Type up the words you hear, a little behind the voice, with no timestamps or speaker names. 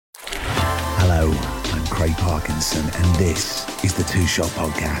Hello, I'm Craig Parkinson, and this is the Two Shot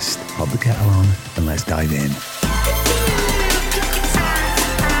Podcast. Pop the kettle on and let's dive in.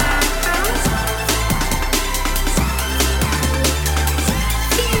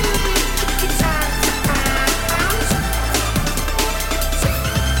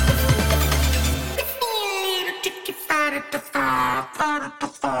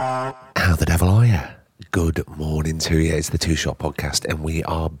 How the devil are you? Good morning to you. It's the Two Shot Podcast, and we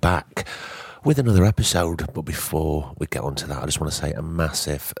are back with another episode. But before we get on to that, I just want to say a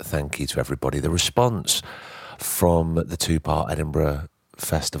massive thank you to everybody. The response from the two-part Edinburgh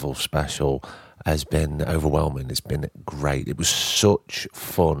Festival special has been overwhelming. It's been great. It was such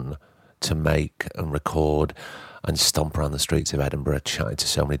fun to make and record and stomp around the streets of Edinburgh, chatting to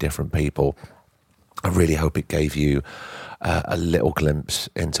so many different people. I really hope it gave you a little glimpse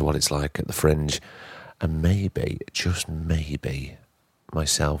into what it's like at the Fringe. And maybe, just maybe,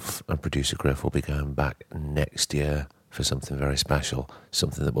 myself and producer Griff will be going back next year for something very special,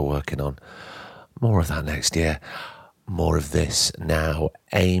 something that we're working on. More of that next year. More of this now.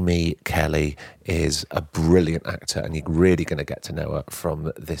 Aimee Kelly is a brilliant actor, and you're really going to get to know her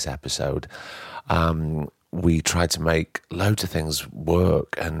from this episode. We tried to make loads of things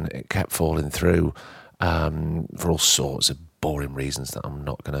work, and it kept falling through for all sorts of boring reasons that I'm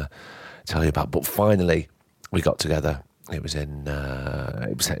not going to tell you about. But finally, we got together. It was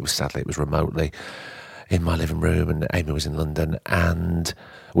sadly remotely in my living room, and Aimee was in London, and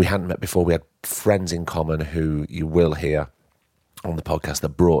we hadn't met before. We had friends in common who you will hear on the podcast that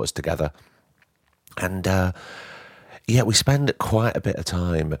brought us together. And we spent quite a bit of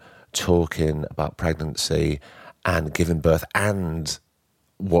time talking about pregnancy and giving birth and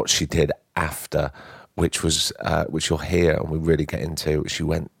what she did after, which you'll hear and we really get into. She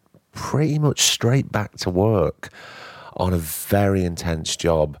went pretty much straight back to work on a very intense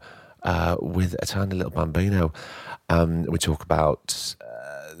job with a tiny little bambino. We talk about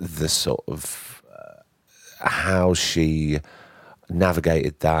the sort of how she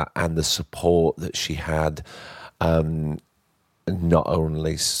navigated that and the support that she had, not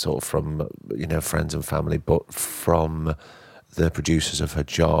only sort of from friends and family, but from the producers of her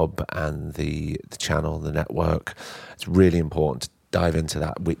job and the channel, the network. It's really important to dive into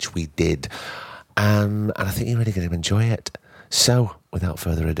that, which we did. And I think you're really going to enjoy it. So, without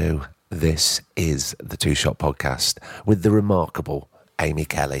further ado, this is the Two Shot Podcast with the remarkable Aimee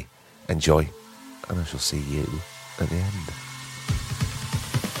Kelly. Enjoy, and I shall see you at the end.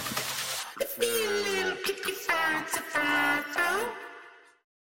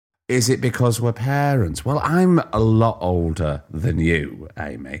 Is it because we're parents? Well, I'm a lot older than you,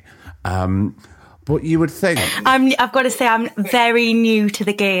 Aimee. But you would think... I've got to say, I'm very new to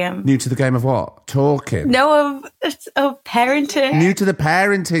the game. New to the game of what? Talking? No, of parenting. New to the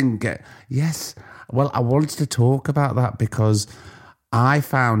parenting game. Yes. Well, I wanted to talk about that because I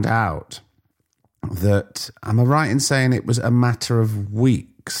found out that, am I right in saying it was a matter of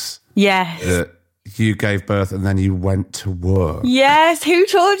weeks? Yes. That you gave birth and then you went to work. Yes, who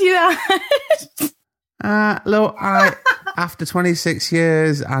told you that? Look, after 26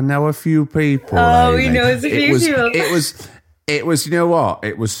 years, I know a few people. Oh, he knows a few people. It was, you know what?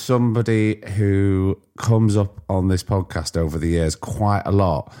 It was somebody who comes up on this podcast over the years quite a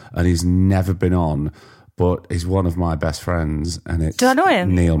lot, and he's never been on, but he's one of my best friends, and it's... Do I know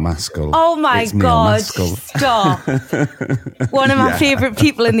him? Neil Maskell. Oh my God, stop. One of my favourite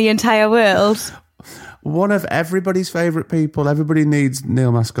people in the entire world. One of everybody's favourite people. Everybody needs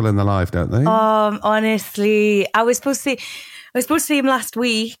Neil Maskell in their life, don't they? Honestly, I was supposed to see him last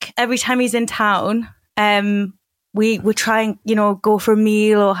week. Every time he's in town, we would try and, go for a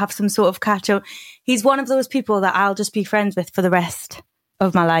meal or have some sort of catch up. He's one of those people that I'll just be friends with for the rest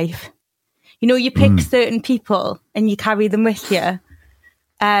of my life. You pick certain people and you carry them with you.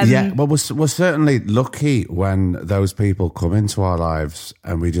 Well, we're certainly lucky when those people come into our lives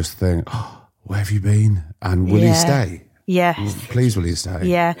and we just think, oh, where have you been? And will he stay? Yes. Please, will he stay?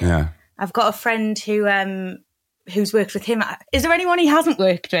 Yeah. I've got a friend who's worked with him. Is there anyone he hasn't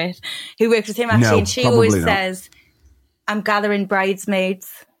worked with who worked with him actually? No, and she probably always not. says, I'm gathering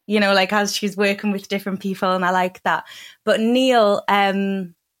bridesmaids, as she's working with different people, and I like that. But Neil,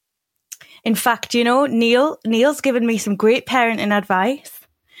 in fact, Neil's given me some great parenting advice.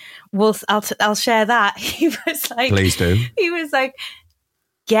 I'll share that. He was like, please do. He was like,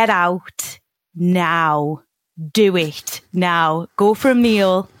 get out now. Do it now. Go for a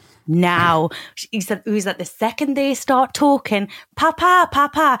meal now. He said the second they start talking,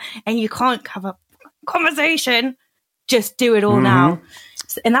 Papa, and you can't have a conversation, just do it all now.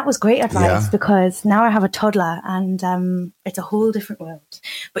 And that was great advice because now I have a toddler and it's a whole different world.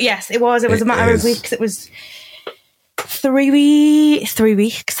 But yes, it was a matter of weeks. It was 3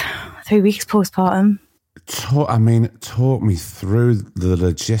 weeks postpartum. Talk me through the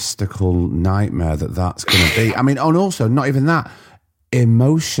logistical nightmare that's going to be. I mean, and also not even that,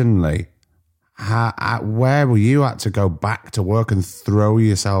 emotionally, where were you at to go back to work and throw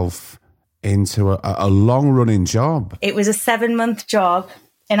yourself into a long-running job? It was a 7-month job,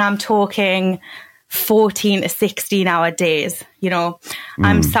 and I'm talking 14 to 16-hour days, you know.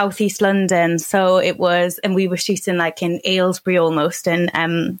 I'm Southeast London, so it was, and we were shooting like in Aylesbury almost in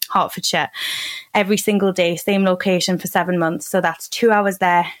Hertfordshire, every single day, same location for 7 months. So that's 2 hours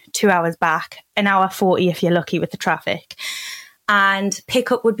there, 2 hours back, an hour 40 if you're lucky with the traffic. And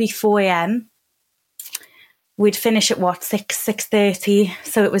pickup would be 4 a.m. We'd finish at 6:30.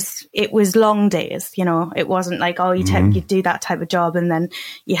 So it was long days, you know. It wasn't like, you do that type of job and then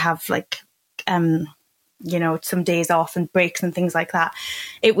you have like you know, some days off and breaks and things like that.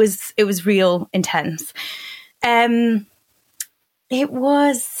 It was real intense. It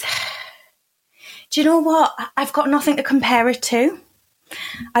was, do you know what? I've got nothing to compare it to.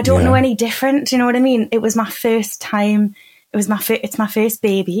 I don't know any different. Do you know what I mean? It was my first time. It's my first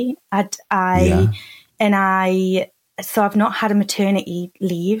baby. So I've not had a maternity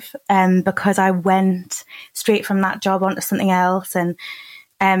leave because I went straight from that job onto something else. And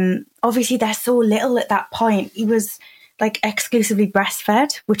obviously there's so little at that point. He was like exclusively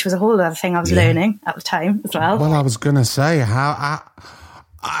breastfed, which was a whole other thing I was learning at the time as well. Well, I was going to say, how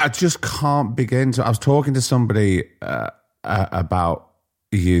I just can't begin to. I was talking to somebody about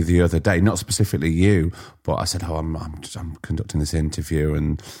you the other day, not specifically you, but I said, I'm conducting this interview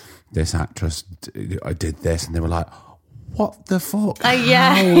and this actress, I did this, and they were like, what the fuck? How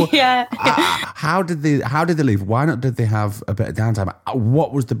did they leave? Why not did they have a bit of downtime?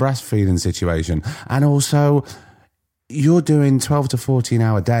 What was the breastfeeding situation? And also, you're doing 12 to 14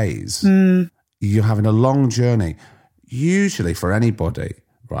 hour days. You're having a long journey. Usually for anybody,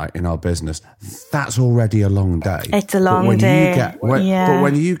 right, in our business, that's already a long day. It's a long day. But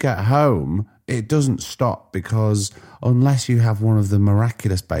when you get home, it doesn't stop, because unless you have one of those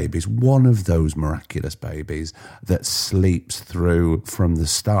miraculous babies that sleeps through from the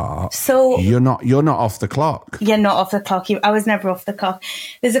start, so you're not off the clock. You're not off the clock. I was never off the clock.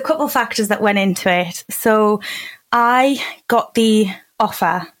 There's a couple of factors that went into it. So I got the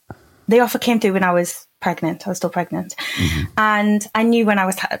offer. The offer came through when I was pregnant. I was still pregnant, and I knew when I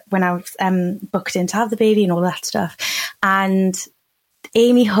was booked in to have the baby and all that stuff. And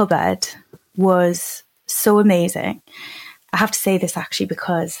Amy Hubbard was so amazing. I have to say this actually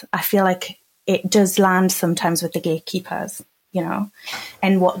because I feel like it does land sometimes with the gatekeepers, you know,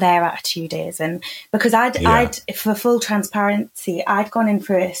 and what their attitude is. And because I'd for full transparency, I'd gone in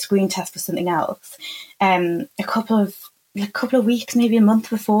for a screen test for something else a couple of weeks, maybe a month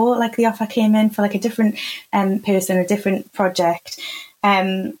before, like the offer came in for like a different person, a different project,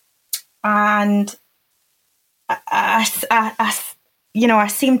 and I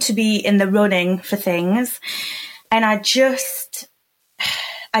seemed to be in the running for things, and I just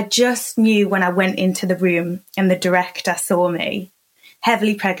knew when I went into the room and the director saw me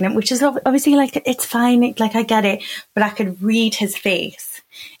heavily pregnant, which is obviously like, it's fine, like I get it, but I could read his face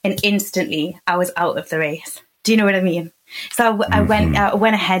and instantly I was out of the race. Do you know what I mean? So I went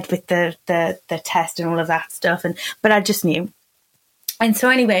ahead with the test and all of that stuff, but I just knew. And so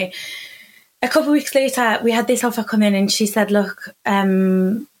anyway, a couple of weeks later, we had this offer come in, and she said, look,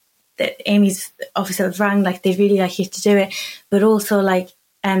 Amy's officer rang, like, they'd really like you to do it, but also, like,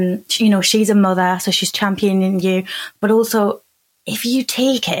 you know, she's a mother, so she's championing you, but also, if you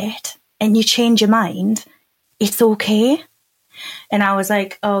take it and you change your mind, it's okay. And I was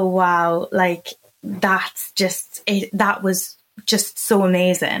like, oh, wow, like, that's just, that was just so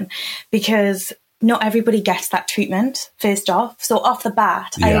amazing, because not everybody gets that treatment, first off. So off the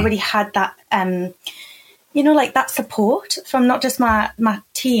bat, I already had that, you know, like that support from not just my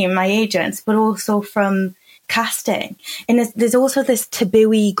team, my agents, but also from casting. And there's also this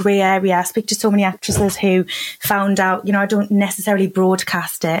taboo-y grey area. I speak to so many actresses who found out, you know, I don't necessarily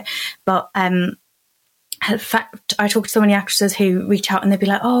broadcast it, but in fact, I talk to so many actresses who reach out and they'd be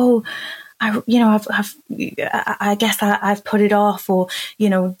like, oh, I guess I've put it off, or, you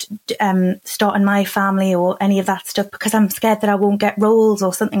know, starting my family or any of that stuff because I'm scared that I won't get roles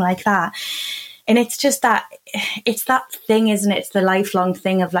or something like that. And it's just that, it's that thing, isn't it? It's the lifelong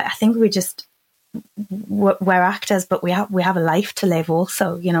thing of like, I think we're actors, but we have a life to live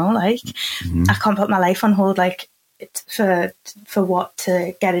also, you know, like I can't put my life on hold, like for what,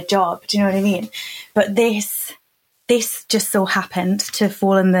 to get a job. Do you know what I mean? But this this just so happened to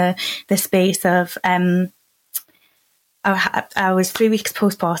fall in the space of I was 3 weeks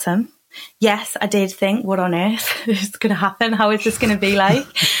postpartum. Yes, I did think, what on earth is going to happen? How is this going to be like?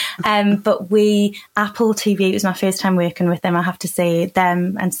 But Apple TV, it was my first time working with them. I have to say,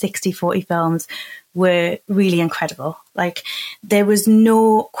 them and 60/40 Films were really incredible. Like, there was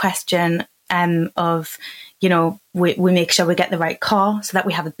no question of, you know, we make sure we get the right car so that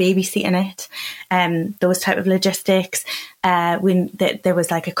we have a baby seat in it. Those type of logistics. There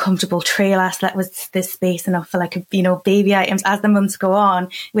was like a comfortable trailer, so that was this space enough for like, you know, baby items. As the months go on,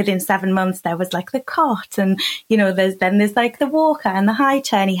 within 7 months, there was like the cot, and, you know, there's like the walker and the high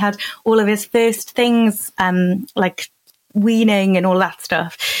chair, and he had all of his first things, like weaning and all that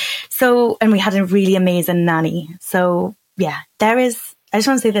stuff. So, and we had a really amazing nanny. So yeah, I just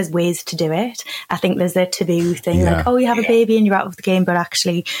want to say there's ways to do it. I think there's a taboo thing, like, oh, you have a baby and you're out of the game. But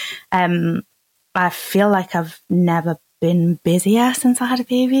actually, I feel like I've never been busier since I had a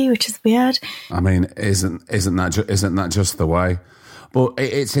baby, which is weird. I mean, isn't that just the way? But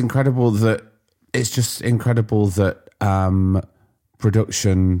it's incredible that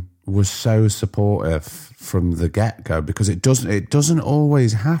production was so supportive from the get-go, because it doesn't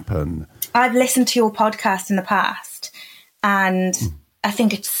always happen. I've listened to your podcast in the past, and I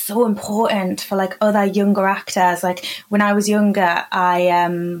think it's so important for like other younger actors. Like when I was younger,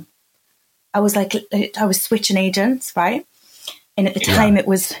 I was switching agents, right? And at the time it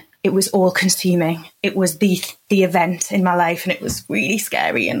was all consuming. It was the event in my life, and it was really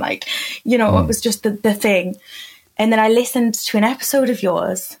scary, and like, you know, it was just the thing. And then I listened to an episode of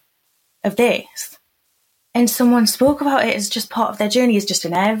yours of this, and someone spoke about it as just part of their journey, as just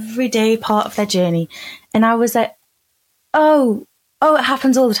an everyday part of their journey. And I was like, oh, it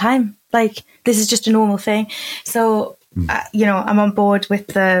happens all the time. Like, this is just a normal thing. So, you know, I'm on board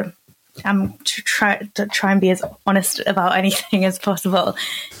with I'm to try and be as honest about anything as possible,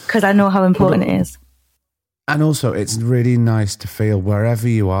 because I know how important it is. And also, it's really nice to feel wherever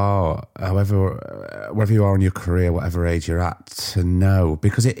you are, wherever you are in your career, whatever age you're at, to know,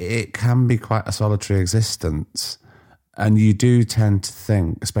 because it can be quite a solitary existence. And you do tend to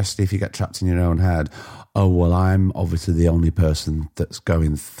think, especially if you get trapped in your own head, oh, well, I'm obviously the only person that's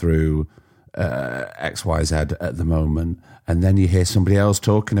going through X, Y, Z at the moment. And then you hear somebody else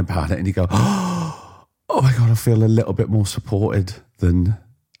talking about it and you go, oh my God, I feel a little bit more supported than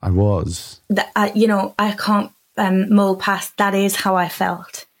I was. You know, I can't mull past, that is how I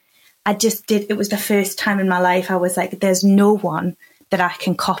felt. I just did. It was the first time in my life I was like, there's no one that I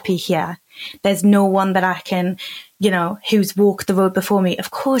can copy here. There's no one that I can, you know, who's walked the road before me.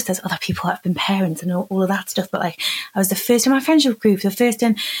 Of course, there's other people that have been parents and all of that stuff. But like, I was the first in my friendship group, the first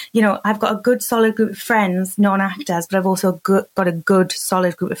in, you know, I've got a good solid group of friends, non-actors, but I've also got a good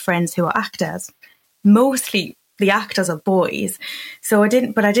solid group of friends who are actors. Mostly the actors are boys. So I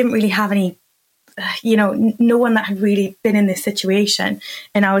didn't really have any, you know, no one that had really been in this situation.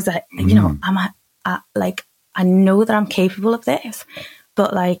 And I was like, you know, I know that I'm capable of this,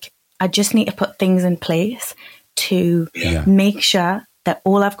 but like, I just need to put things in place to make sure that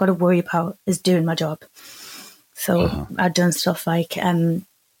all I've got to worry about is doing my job. So I've done stuff like, I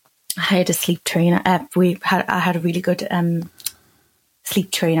hired a sleep trainer. I had a really good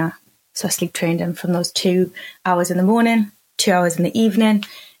sleep trainer. So I sleep trained him from those 2 hours in the morning, 2 hours in the evening,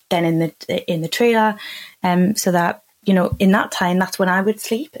 then in the trailer. So that, you know, in that time, that's when I would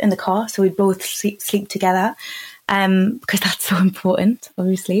sleep in the car. So we'd both sleep together. Because that's so important,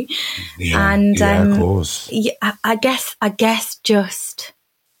 obviously. Yeah, and of course. Yeah, I guess I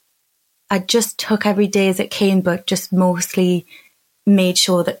just took every day as it came, but just mostly made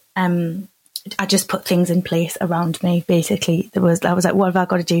sure that I just put things in place around me. Basically, I was like, what have I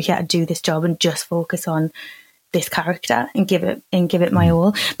got to do here to do this job, and just focus on this character and give it my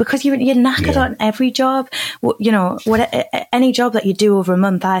all, because you're knackered on every job. You know, any job that you do over a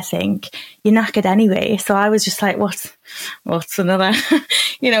month, I think you're knackered anyway. So I was just like, what's another,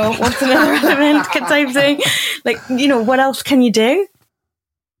 you know, what's another element type thing? Like, you know, what else can you do?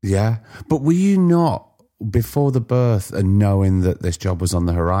 Yeah, but were you not, before the birth and knowing that this job was on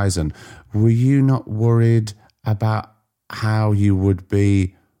the horizon, were you not worried about how you would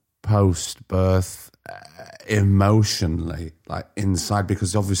be post-birth? Emotionally, like inside,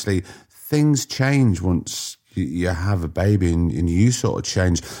 because obviously things change once you have a baby, and you sort of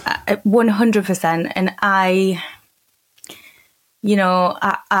change 100%. And I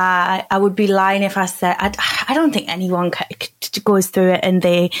would be lying if I said I don't think anyone goes through it and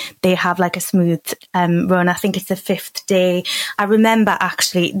they have like a smooth run. I think it's the 5th day. I remember,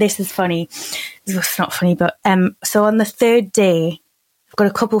 actually, this is funny. It's not funny, but so on the 3rd day, I've got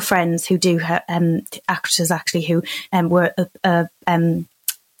a couple of friends who do actresses actually who were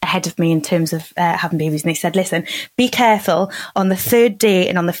ahead of me in terms of having babies, and they said, listen, be careful, on the 3rd day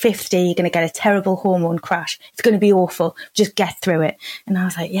and on the 5th day you're going to get a terrible hormone crash, it's going to be awful, just get through it. And I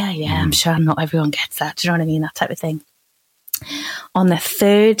was like, yeah, I'm sure not everyone gets that, do you know what I mean, that type of thing. On the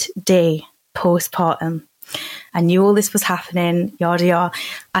 3rd day postpartum, I knew all this was happening, yada yada,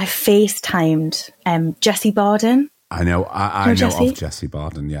 I FaceTimed Jessie Barden. I know of Jessie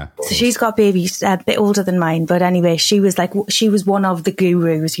Barden, yeah. So she's got babies a bit older than mine, but anyway, she was one of the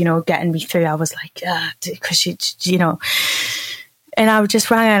gurus, you know, getting me through. I was like, because she, you know, and I just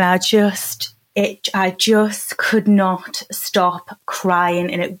rang and I just could not stop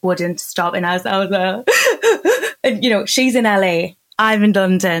crying, and it wouldn't stop. And I was and, you know, she's in LA, I'm in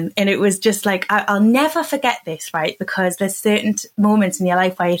London, and it was just like, I'll never forget this, right? Because there's certain moments in your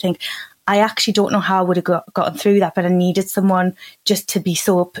life where you think, I actually don't know how I would have gotten through that, but I needed someone just to be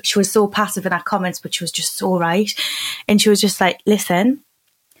she was so passive in her comments, but she was just so right. And she was just like, listen,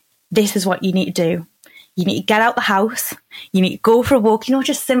 this is what you need to do. You need to get out the house. You need to go for a walk, you know,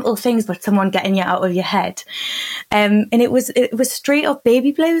 just simple things, but someone getting you out of your head. And it was straight up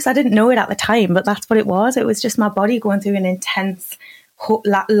baby blues. I didn't know it at the time, but that's what it was. It was just my body going through an intense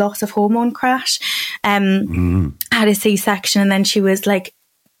loss of hormone crash. I had a C-section, and then she was like,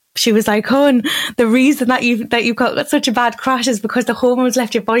 "Hon, the reason that you've got such a bad crash is because the hormones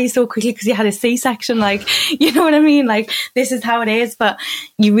left your body so quickly because you had a C-section. Like, you know what I mean? Like, this is how it is." But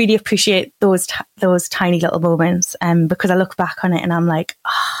you really appreciate those tiny little moments, because I look back on it and I'm like,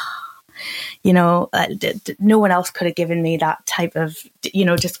 you know, no one else could have given me that type of, you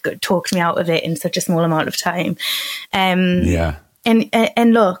know, just talked me out of it in such a small amount of time. Yeah.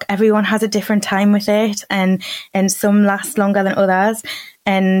 And look, everyone has a different time with it, and some last longer than others.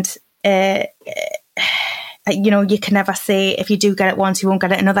 And, you know, you can never say if you do get it once, you won't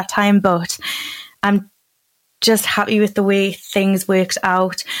get it another time. But I'm just happy with the way things worked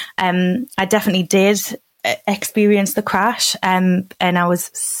out. I definitely did experience the crash, and I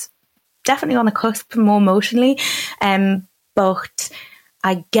was definitely on the cusp more emotionally. But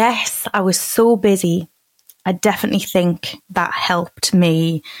I guess I was so busy. I definitely think that helped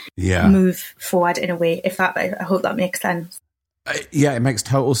me move forward in a way. I hope that makes sense. Yeah, it makes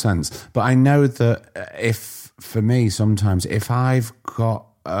total sense. But I know that for me, sometimes if I've got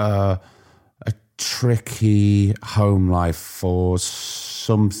a tricky home life or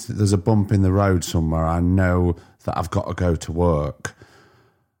there's a bump in the road somewhere, I know that I've got to go to work.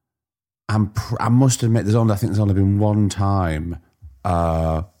 I must admit, there's only been one time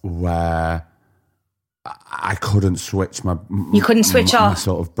where I couldn't switch You couldn't switch my off,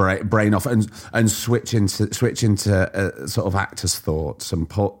 sort of brain off, and switch into sort of actor's thoughts and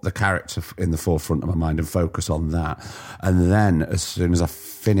put the character in the forefront of my mind and focus on that. And then, as soon as I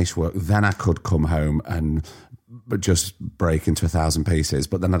finish work, then I could come home and just break into 1,000 pieces.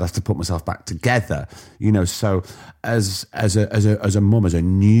 But then I'd have to put myself back together, you know. So as a mum, as a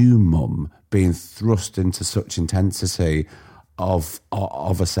new mum, being thrust into such intensity of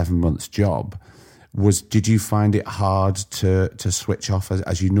a 7 months job. Did you find it hard to switch off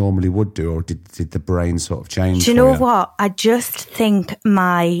as you normally would do, or did the brain sort of change? Do you know what? I just think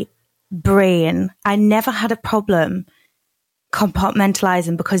my brain, I never had a problem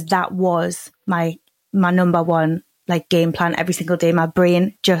compartmentalizing, because that was my number one like game plan every single day. My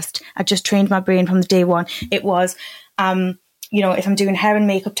brain I just trained my brain from the day one. It was, you know, if I'm doing hair and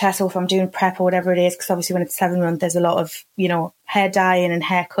makeup tests, or if I'm doing prep or whatever it is, because obviously when it's 7 months, there's a lot of, you know, hair dyeing and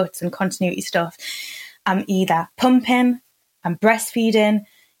haircuts and continuity stuff. I'm either pumping, I'm breastfeeding,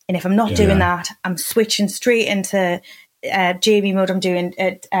 and if I'm not doing that, I'm switching straight into Jamie mode. I'm doing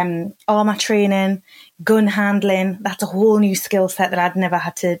armour training, gun handling. That's a whole new skill set that I'd never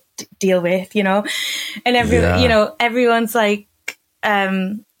had to deal with, you know. And you know, everyone's like,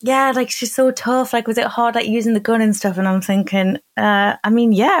 like, she's so tough. Like, was it hard, like, using the gun and stuff? And I'm thinking, I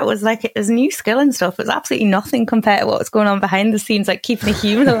mean, yeah, it was like, it was a new skill and stuff. It was absolutely nothing compared to what was going on behind the scenes, like keeping a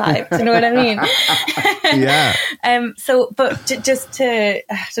human alive. Do you know what I mean? Yeah. But just to,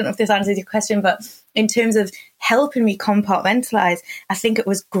 I don't know if this answers your question, but in terms of helping me compartmentalize, I think it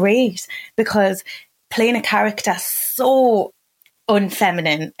was great, because playing a character so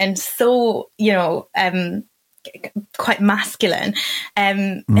unfeminine and so, you know, quite masculine,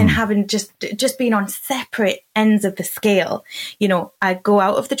 and having just being on separate ends of the scale. You know, I go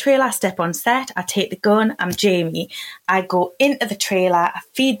out of the trailer, I step on set, I take the gun, I'm Jamie. I go into the trailer, I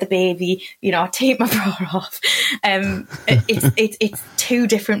feed the baby, you know, I take my bra off. It's two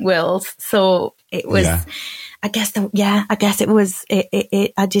different worlds. So it was, I guess it was,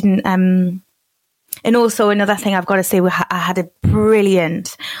 I didn't, And also another thing I've got to say, I had a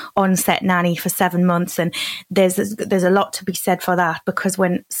brilliant on-set nanny for 7 months, and there's a lot to be said for that, because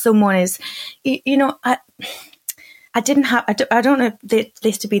when someone is, you know, I don't know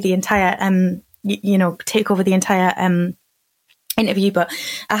this to be the entire, take over the entire interview, but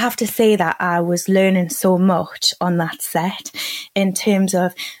I have to say that I was learning so much on that set in terms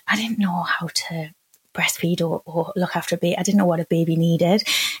of, I didn't know how to breastfeed or look after a baby. I didn't know what a baby needed.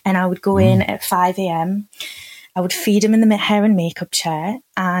 And I would go in at 5 a.m. I would feed him in the hair and makeup chair.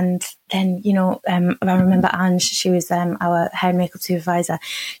 And then, I remember Ange, she was our hair and makeup supervisor.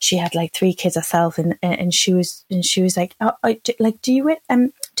 She had like 3 kids herself, and she was like,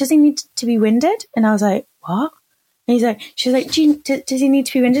 does he need to be winded? And I was like, what? And she's like, does he need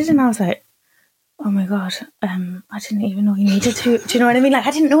to be winded? And I was like, oh my God, I didn't even know he needed to. Do you know what I mean? Like, I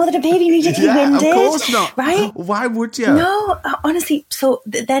didn't know that a baby needed to be winded. Of course not. Right? Why would you? No, honestly. So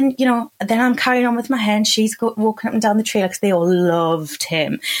then, then I'm carrying on with my hair, and she's walking up and down the trailer because they all loved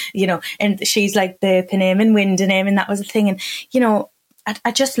him, and she's like burping him and winding him, and that was the thing. And,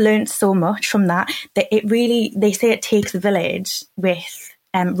 I just learned so much from that it really, they say it takes a village with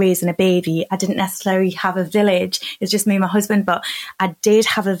raising a baby. I didn't necessarily have a village. It's just me and my husband, but I did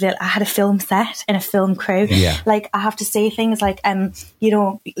have I had a film set and a film crew. Yeah. Like, I have to say things like, you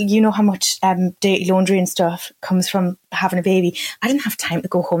know how much dirty laundry and stuff comes from having a baby. I didn't have time to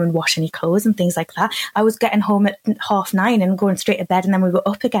go home and wash any clothes and things like that. I was getting home at 9:30 and going straight to bed, and then we were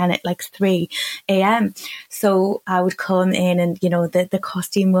up again at like 3 a.m. So I would come in, and, the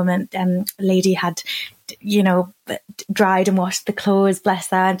costume woman lady had, dried and washed the clothes, bless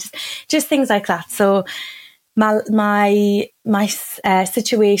her, and just things like that. So my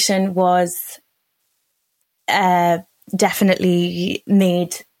situation was definitely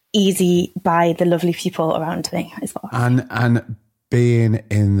made easy by the lovely people around me as well. And being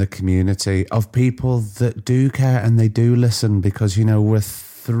in the community of people that do care and they do listen, because, we're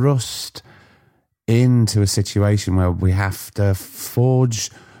thrust into a situation where we have to forge,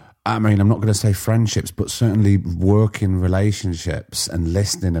 I'm not going to say friendships, but certainly working relationships, and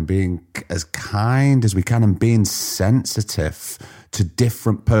listening and being as kind as we can, and being sensitive to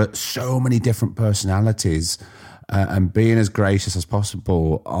so many different personalities, and being as gracious as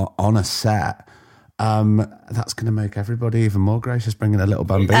possible on a set. That's going to make everybody even more gracious, bringing a little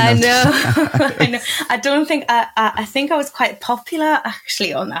bambino. I know. I don't think, I think I was quite popular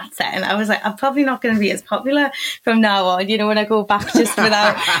actually on that set, and I was like, I'm probably not going to be as popular from now on, when I go back, just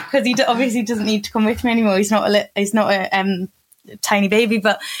without, because he obviously doesn't need to come with me anymore. He's not a tiny baby,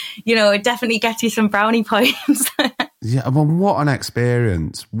 but, it definitely gets you some brownie points. Yeah, well, what an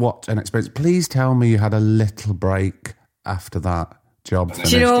experience. Please tell me you had a little break after that job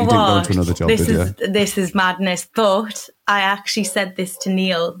finished. Do you know you what? Didn't go into another job, did you? This is madness. But I actually said this to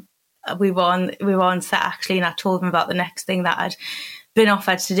Neil. We were on set actually, and I told him about the next thing that I'd been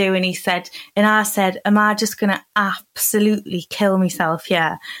offered to do, and I said, am I just going to absolutely kill myself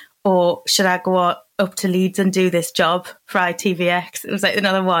here, or should I go up to Leeds and do this job for ITVX? It was like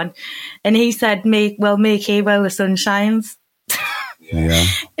another one, and he said, make hay while the sun shines. Yeah.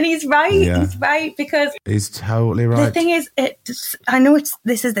 And he's right. Yeah. He's right, because he's totally right. The thing is, I know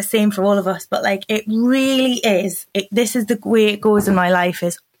this is the same for all of us, but like, it really is. This is the way it goes in my life,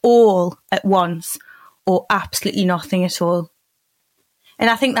 is all at once or absolutely nothing at all. And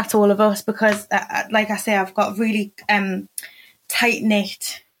I think that's all of us, because like I say, I've got a really tight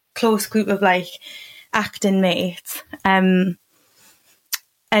knit, close group of like acting mates. And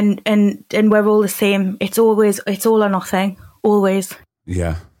we're all the same. It's all or nothing. Always.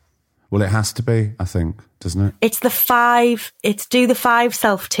 Yeah. Well, it has to be, I think, doesn't it? It's do the 5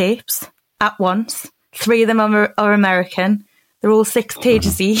 self-tapes at once. 3 of them are American. They're all 6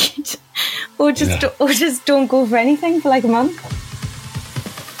 pages each. or just don't go for anything for like a month.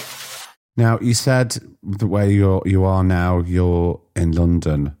 Now, you said the way you are now, you're in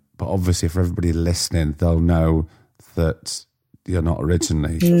London, but obviously for everybody listening, they'll know that you're not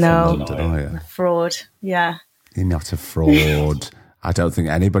originally from London, are you? Fraud, yeah. You're not a fraud. I don't think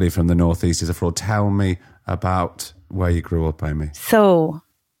anybody from the Northeast is a fraud. Tell me about where you grew up, Aimee. So,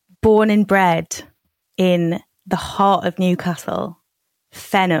 born and bred in the heart of Newcastle,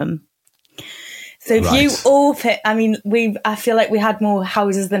 Fenham. So if you open, I feel like we had more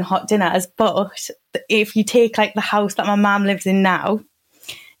houses than hot dinners, but if you take like the house that my mum lives in now,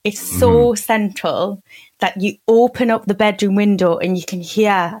 it's so central that you open up the bedroom window and you can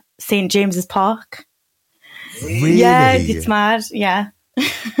hear St. James's Park. Really? Yeah, it's mad. Yeah.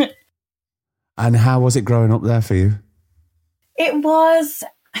 And how was it growing up there for you? It was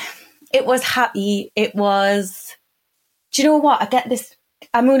happy. It was, do you know what? I get this,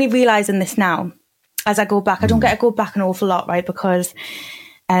 I'm only realising this now. as I go back. I don't get to go back an awful lot, right? Because,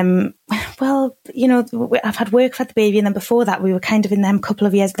 well, you know, I've had work for the baby, and then before that, we were kind of in them couple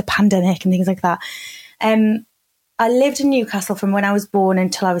of years of the pandemic and things like that. I lived in Newcastle from when I was born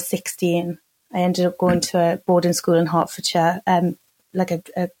until I was 16. I ended up going to a boarding school in Hertfordshire, like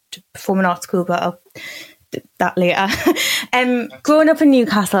a performing arts school, but I'll do that later. Growing up in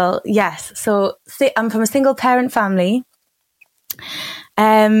Newcastle, yes. So I'm from a single parent family.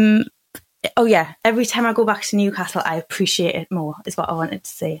 Oh yeah, every time I go back to Newcastle, I appreciate it more, is what I wanted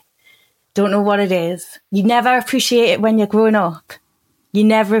to say. Don't know what it is. You never appreciate it when you're growing up. You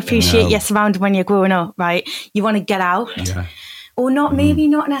never appreciate your surrounding when you're growing up, right? You want to get out. Yeah. Or not, maybe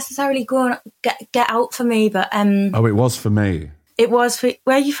not necessarily growing up, get out for me, but... Oh, it was for me. It was for...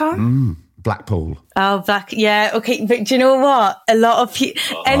 Where are you from? Blackpool. Oh, yeah, okay. But do you know what? A lot of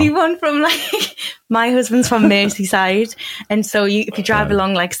people... Anyone from, like... My husband's from Merseyside, and so if you drive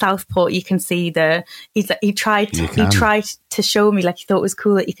along, like, Southport, you can see He tried to show me, like, he thought it was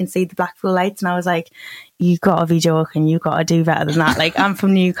cool that you can see the Blackpool lights, and I was like... You gotta be joking. You gotta do better than that. Like, I'm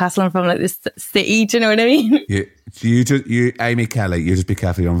from Newcastle. I'm from like this city. Do you know what I mean? You, Aimee Kelly. You just be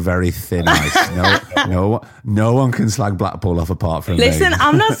careful. You're on very thin ice. No one can slag Blackpool off apart from me. Listen,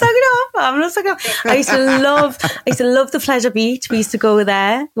 I'm not sucking off. I used to love the Pleasure Beach. We used to go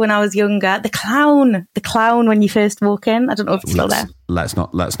there when I was younger. The clown when you first walk in. I don't know if it's still there. Let's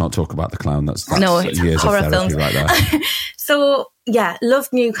not talk about the clown. That's no, it's years horror of therapy films right there. So yeah,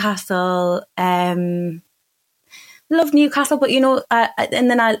 loved Newcastle. Loved Newcastle, but you know, and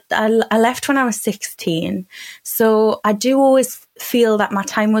then I left when I was 16. So I do always feel that my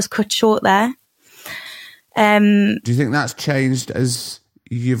time was cut short there. Do you think that's changed as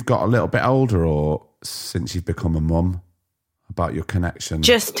you've got a little bit older, or since you've become a mum? About your connection?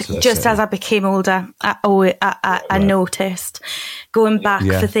 Just as I became older, I noticed going back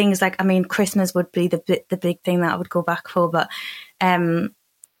for things like, I mean, Christmas would be the big thing that I would go back for, but.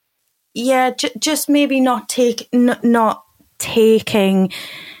 Just maybe not taking,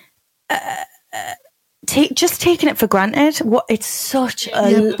 just taking it for granted. What it's such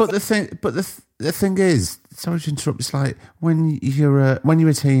a but the thing is, sorry to interrupt. It's like when you're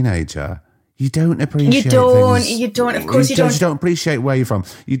a teenager, you don't appreciate. You don't. Of course, you don't. You don't appreciate where you're from.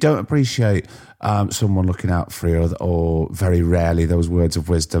 You don't appreciate someone looking out for you, or very rarely those words of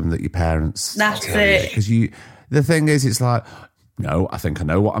wisdom that your parents. That's it. Because the thing is, it's like. No, I think I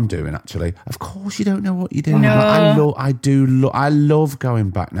know what I'm doing, actually. Of course you don't know what you're doing. No. I love going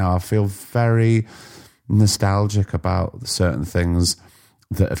back now. I feel very nostalgic about certain things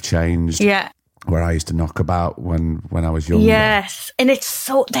that have changed. Yeah. Where I used to knock about when I was younger. Yes. And they're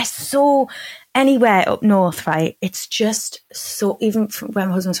so anywhere up north, right? It's just so, even from where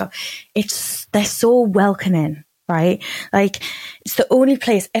my husband's from, they're so welcoming, right? Like, it's the only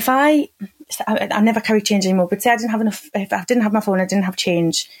place, I never carry change anymore, but say if I didn't have my phone, I didn't have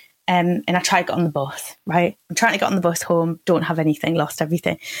change, and I tried to get on the bus, right? I'm trying to get on the bus home, don't have anything, lost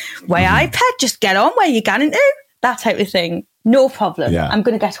everything. Why iPad, just get on where you're going to, that type of thing. No problem. Yeah. I'm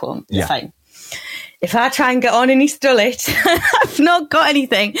going to get home. It's fine. If I try and get on any Stullet, I've not got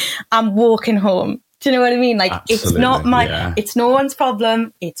anything, I'm walking home. Do you know what I mean? Like, Absolutely, it's no one's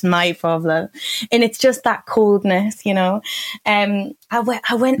problem. It's my problem. And it's just that coldness, you know. I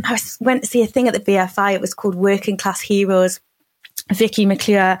went to see a thing at the BFI. It was called Working Class Heroes. Vicky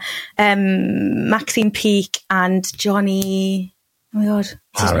McClure, Maxine Peake, and Johnny, oh my God.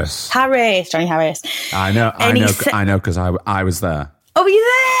 Johnny Harris. I know, because I was there. Oh, were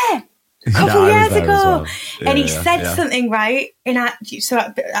you there? A couple years ago, well. and he said something, right? And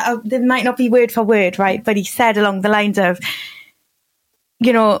there might not be word for word, right? But he said along the lines of,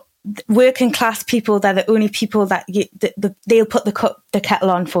 you know, working class people, they're the only people that they'll put the kettle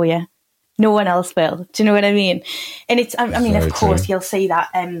on for you. No one else will. Do you know what I mean? And it's, I mean, of course, you'll see that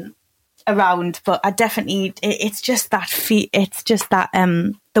around, but I definitely, it's just that it's just that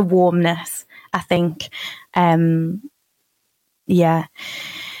the warmness, I think. Yeah.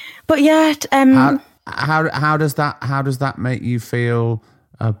 But yeah, how does that make you feel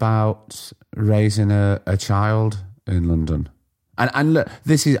about raising a child in London? And look,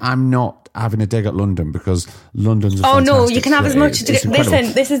 I'm not having a dig at London, because London's a fantastic no, you can have city. as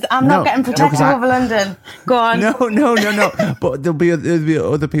much. Listen, I'm not getting protective over London. Go on. No. But there'll be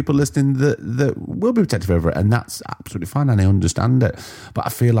other people listening that will be protective over it, and that's absolutely fine, and I understand it. But I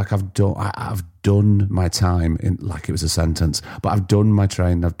feel like I've done my time in, like it was a sentence, but I've done my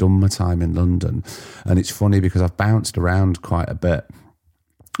training, I've done my time in London, and it's funny because I've bounced around quite a bit.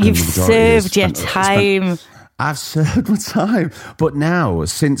 You've served your time. I've served my time. But now,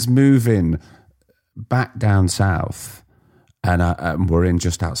 since moving back down south, and we're in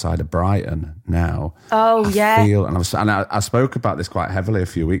just outside of Brighton now. Oh, yeah. I spoke about this quite heavily a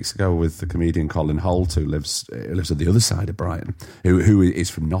few weeks ago with the comedian Colin Holt, who lives at the other side of Brighton, who is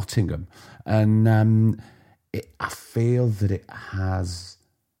from Nottingham, and I feel that it has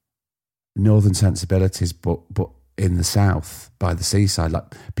northern sensibilities, but in the south by the seaside, like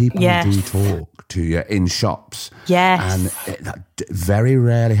people do talk to you in shops. Yes, and that very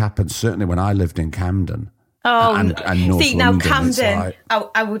rarely happens. Certainly when I lived in Camden. Oh, and North see, London, now Camden, like,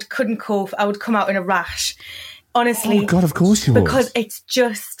 I couldn't cope. I would come out in a rash. Honestly. Oh, God, of course you would. Because it's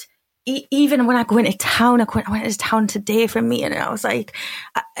just, even when I go into town, I went into town today for a meeting, and I was like,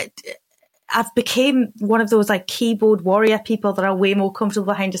 I've became one of those like keyboard warrior people that are way more comfortable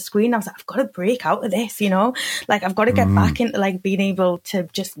behind a screen. I was like, I've got to break out of this, like I've got to get back into like being able to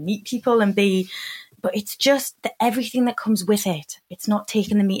just meet people and be. But it's just everything that comes with it. It's not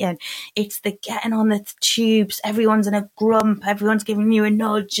taking the meeting. It's the getting on the tubes. Everyone's in a grump. Everyone's giving you a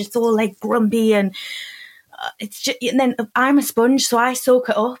nudge. It's all like grumpy, and it's just. And then I'm a sponge, so I soak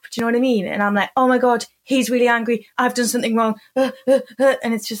it up. Do you know what I mean? And I'm like, oh my God, he's really angry. I've done something wrong, and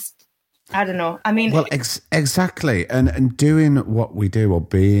it's just. I don't know. I mean... Well, exactly. And doing what we do, or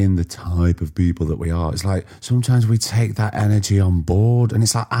being the type of people that we are, it's like sometimes we take that energy on board, and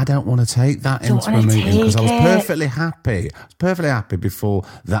it's like, I don't want to take that into a meeting because I was perfectly happy. I was perfectly happy before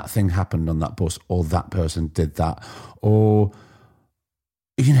that thing happened on that bus, or that person did that. Or,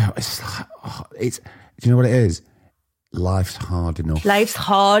 it's like, do you know what it is? Life's hard enough. Life's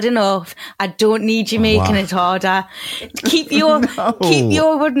hard enough. I don't need you making it harder. Keep your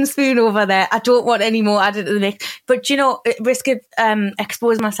wooden spoon over there. I don't want any more added to the mix. But at risk of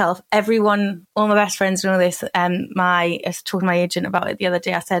exposing myself, everyone, all my best friends know this. I was talking to my agent about it the other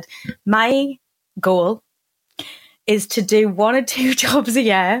day. I said, my goal is to do 1 or 2 jobs a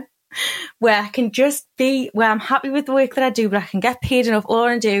year where I can just be, where I'm happy with the work that I do, but I can get paid enough. All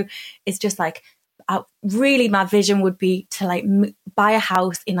I want to do is just like, really my vision would be to like buy a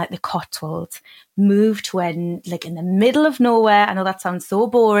house in like the Cotswolds, move to like in the middle of nowhere. I know that sounds so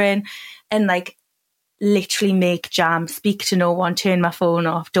boring, and like literally make jam, speak to no one, turn my phone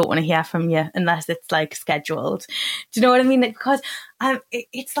off, don't want to hear from you unless it's like scheduled. Do you know what I mean? Like, because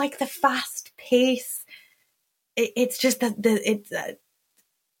it's like the fast pace. It's just that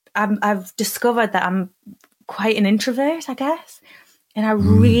I've discovered that I'm quite an introvert, I guess. And I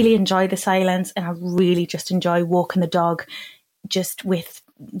really enjoy the silence, and I really just enjoy walking the dog, just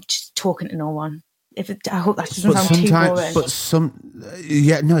talking to no one. I hope that doesn't sound too boring. But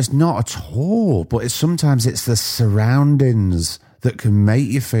no, it's not at all. But sometimes it's the surroundings that can make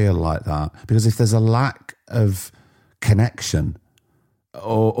you feel like that. Because if there's a lack of connection,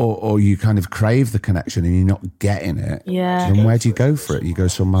 or you kind of crave the connection and you're not getting it, then where do you go for it? You go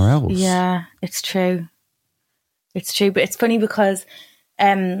somewhere else. Yeah, it's true. It's true, but it's funny because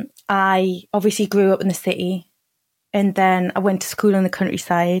I obviously grew up in the city, and then I went to school in the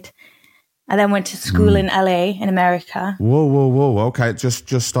countryside. I then went to school in LA in America. Whoa. Okay,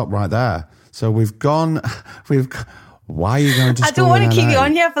 just stop right there. So why are you going to school? I don't want to keep you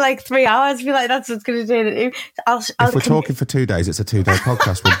on here for like 3 hours. I feel like that's what's going to do it. If we're talking for 2 days, it's a 2-day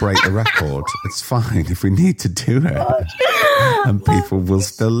podcast. We'll break the record. It's fine if we need to do it. And people will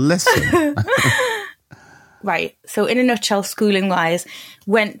still listen. Right. So in a nutshell, schooling wise,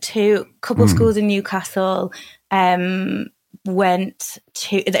 went to a couple of schools in Newcastle. It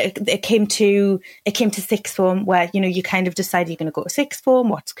came to sixth form, where you kind of decide you're going to go to sixth form.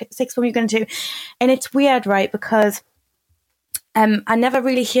 What sixth form you're going to do? And it's weird, right? Because I never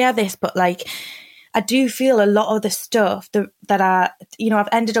really hear this, but like I do feel a lot of the stuff that I've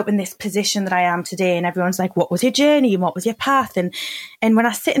ended up in this position that I am today, and everyone's like, "What was your journey and what was your path?" And when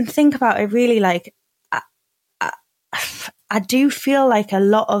I sit and think about it, really, like I do feel like a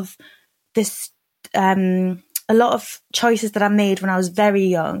lot of this, a lot of choices that I made when I was very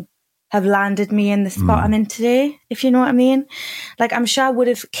young have landed me in the spot I'm in today, if you know what I mean. Like, I'm sure I would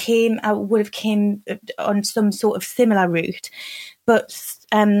have came on some sort of similar route, but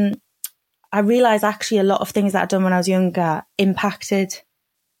I realised actually a lot of things that I'd done when I was younger impacted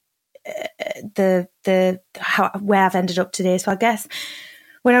where I've ended up today. So I guess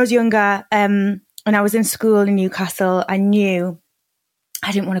when I was younger, when I was in school in Newcastle, I knew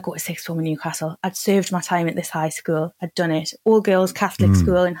I didn't want to go to sixth form in Newcastle. I'd served my time at this high school. I'd done it. All girls Catholic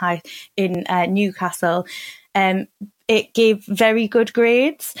school in Newcastle. It gave very good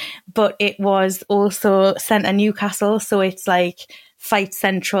grades, but it was also Centre Newcastle. So it's like Fight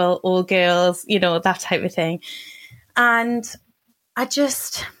Central, all girls, that type of thing. And I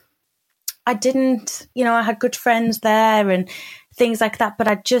didn't, I had good friends there and things like that, but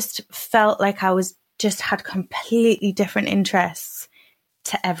I just felt like I was just had completely different interests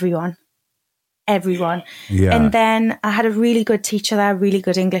to everyone. Yeah. And then I had a really good teacher there, a really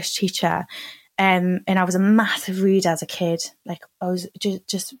good English teacher. And I was a massive reader as a kid. Like I was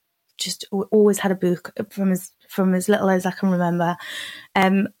just always had a book from as little as I can remember.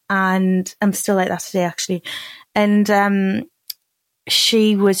 And I'm still like that today, actually. And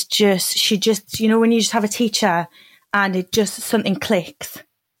she just, you know, when you just have a teacher and it just, something clicks.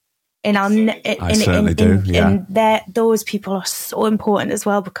 And I certainly do. Yeah. And those people are so important as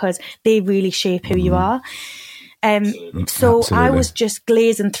well, because they really shape who you are. So Absolutely. I was just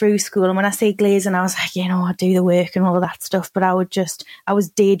glazing through school. And when I say glazing, I was like, you know, I do the work and all of that stuff. But I was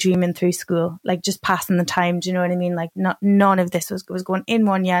daydreaming through school, like just passing the time. Do you know what I mean? Like none of this was going in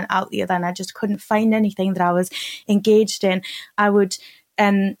one year and out the other. And I just couldn't find anything that I was engaged in. I would,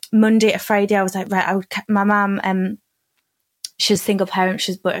 Monday to Friday, I was like, right, my mum, she's a single parent,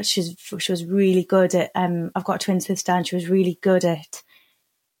 she was really good at, I've got a twin sister, and she was really good at,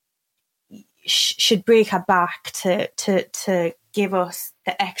 she'd break her back to give us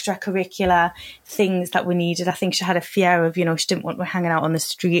the extracurricular things that we needed. I think she had a fear of, you know, she didn't want me hanging out on the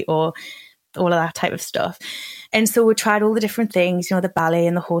street or all of that type of stuff. And so we tried all the different things, you know, the ballet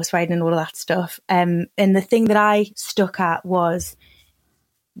and the horse riding and all of that stuff. And the thing that I stuck at was,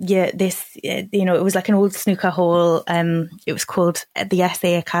 this, you know, it was like an old snooker hall. It was called the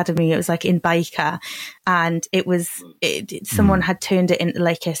SA Academy. It was like in Byker, and someone had turned it into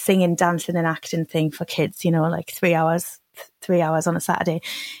like a singing, dancing and acting thing for kids, you know, like 3 hours on a Saturday.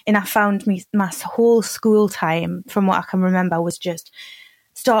 And I found my whole school time, from what I can remember, was just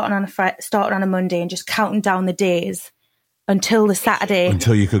starting on a Monday and just counting down the days until the Saturday,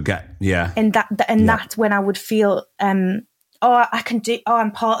 until you could get, yeah. And that's when I would feel, I can do. Oh,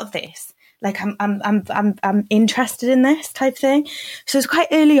 I'm part of this. Like I'm interested in this type thing. So it's quite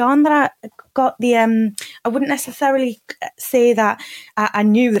early on that I got the. I wouldn't necessarily say that I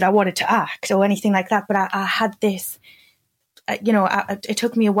knew that I wanted to act or anything like that, but I had this. You know, it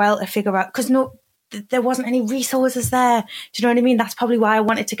took me a while to figure out, because there wasn't any resources there. Do you know what I mean? That's probably why I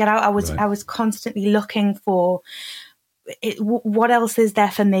wanted to get out. I was constantly looking for what else is there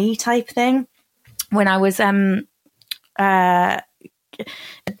for me type thing. When I was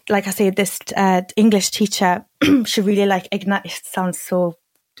like I said, this English teacher, she really like ignite. It sounds so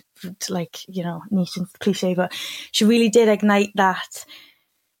like, you know, niche and cliche, but she really did ignite that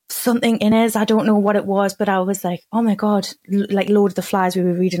something in us. I don't know what it was, but I was like, oh my God, like Lord of the Flies. We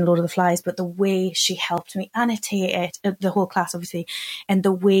were reading Lord of the Flies, but the way she helped me annotate it, the whole class obviously, and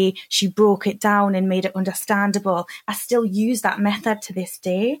the way she broke it down and made it understandable, I still use that method to this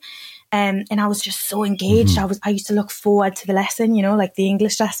day. And I was just so engaged. Mm-hmm. I used to look forward to the lesson, you know, like the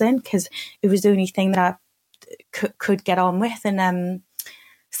English lesson, because it was the only thing that I could get on with. And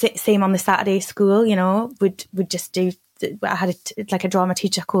same on the Saturday school, you know, would just do. I had like a drama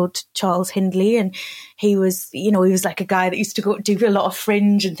teacher called Charles Hindley, and he was like a guy that used to go do a lot of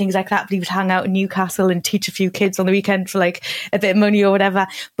fringe and things like that, but he would hang out in Newcastle and teach a few kids on the weekend for like a bit of money or whatever.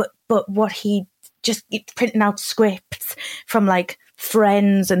 But what he just printing out scripts from like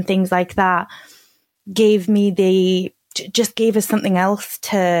Friends and things like that gave us something else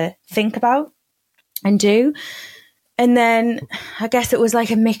to think about and do. And then I guess it was like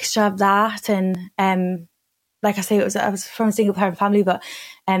a mixture of that and like I say, I was from a single parent family, but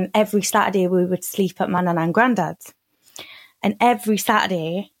every Saturday we would sleep at my nana and granddad's. And every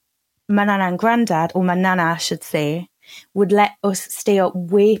Saturday, my nana and granddad, or my nana, I should say, would let us stay up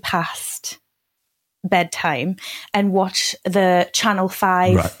way past bedtime and watch the Channel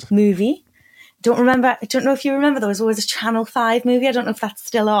 5 movie. Don't know if you remember, there was always a Channel 5 movie. I don't know if that's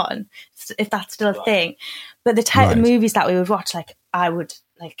still on, if that's still a thing. But the type of movies that we would watch, I would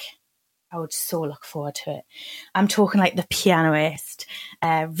so look forward to it. I'm talking like The Pianist,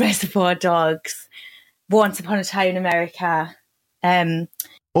 Reservoir Dogs, Once Upon a Time in America.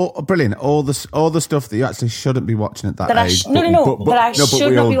 Oh, brilliant! All the stuff that you actually shouldn't be watching at that age. But I should not be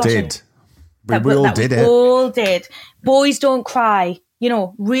watching. We all did it. All did. Boys Don't Cry. You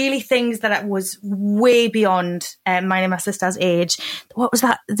know, really things that was way beyond mine and my sister's age. What was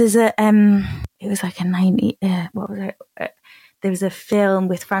that? There's a it was like a 90. What was it? There was a film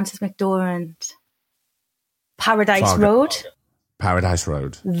with Frances McDormand, Paradise Road. Paradise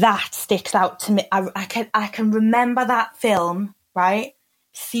Road. That sticks out to me. I can remember that film, right,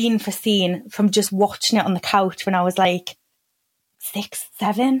 scene for scene, from just watching it on the couch when I was like 6,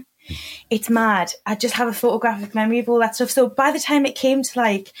 7. It's mad. I just have a photographic memory of all that stuff. So by the time it came to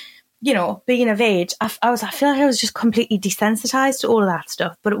like, you know, being of age, I feel like I was just completely desensitized to all of that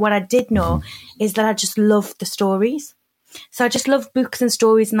stuff. But what I did know is that I just loved the stories. So I just loved books and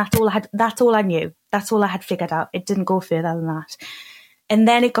stories, and that's all I knew. That's all I had figured out. It didn't go further than that. And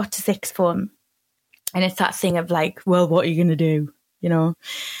then it got to sixth form, and it's that thing of like, well, what are you going to do? You know?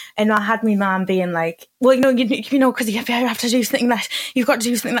 And I had my mum being like, well, you know, because you have to do something you've got to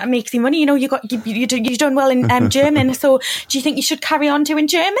do something that makes you money. You know, you've done well in German. So do you think you should carry on doing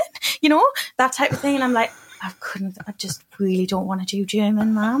German? You know, that type of thing. And I'm like, I just really don't want to do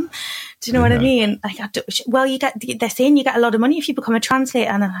German, Mum. Do you know what I mean? Like, they're saying you get a lot of money if you become a translator.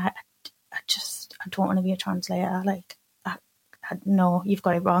 And I'm like, I don't want to be a translator. Like, no, you've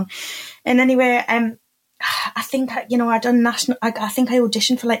got it wrong. And anyway, I think, I think I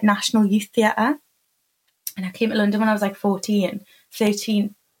auditioned for like National Youth Theatre, and I came to London when I was like 14.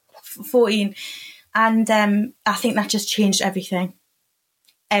 And I think that just changed everything.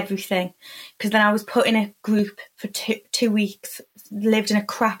 Because then I was put in a group for 2 weeks, lived in a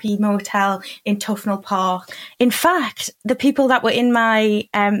crappy motel in Tufnell Park. In fact, the people that were in my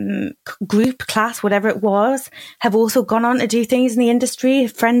group, class, whatever it was, have also gone on to do things in the industry.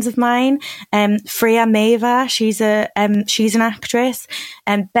 Friends of mine, Freya Maver, she's an actress,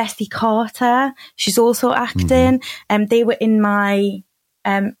 and Bessie Carter, she's also acting. They were in my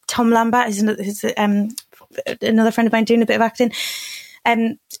Tom Lambert is another friend of mine doing a bit of acting.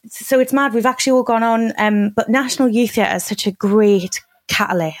 So it's mad. We've actually all gone on, but National Youth Theatre is such a great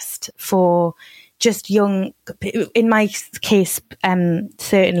catalyst for just young, in my case,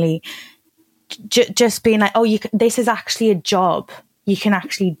 certainly, just being like, oh, this is actually a job. You can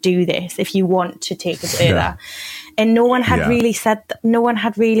actually do this if you want to take it further. Yeah. And no one had really said that.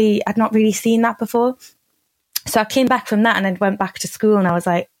 I'd not really seen that before. So I came back from that and I went back to school, and I was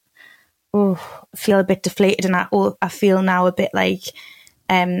like, oh, I feel a bit deflated, and I feel now a bit like,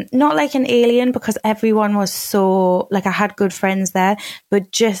 not like an alien, because everyone was so, like, I had good friends there,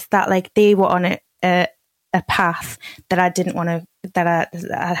 but just that, like, they were on a path that I didn't want to, I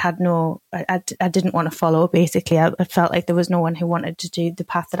didn't want to follow, basically. I felt like there was no one who wanted to do the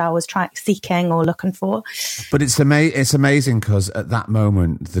path that I was seeking or looking for. But it's amazing, because at that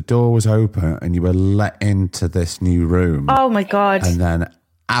moment, the door was open and you were let into this new room. Oh my God. And then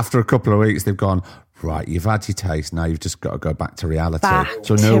after a couple of weeks, they've gone, right, you've had your taste, now you've just got to go back to reality.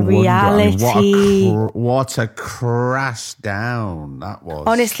 So no wonder. I mean, what a crash down that was.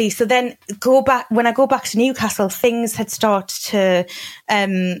 Honestly, so then when I go back to Newcastle, things had started to,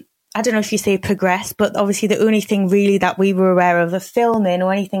 I don't know if you say progress, but obviously the only thing really that we were aware of filming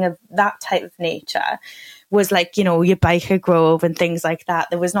or anything of that type of nature was, like, you know, your Biker Grove and things like that.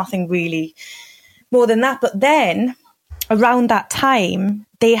 There was nothing really more than that. But then around that time,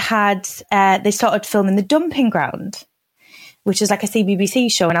 they started filming The Dumping Ground, which is like a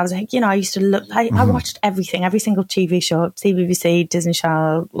CBBC show. And I was like, you know, I used to look, I watched everything, every single TV show, CBBC, Disney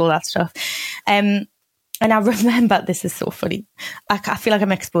Channel, all that stuff. And I remember, this is so funny. I feel like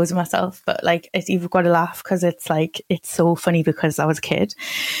I'm exposing myself, but like, you've got to laugh, because it's like, it's so funny because I was a kid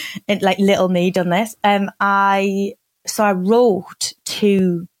and like little me done this. I wrote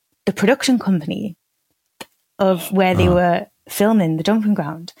to the production company of where they were filming The Dumping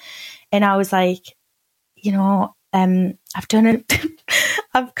Ground. And I was like, you know, I've done it.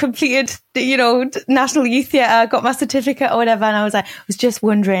 I've completed, you know, National Youth Theatre, got my certificate or whatever. And I was just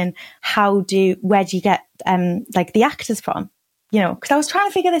wondering, where do you get, like, the actors from? You know, because I was trying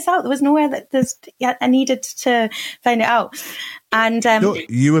to figure this out. There was nowhere that I needed to find it out. And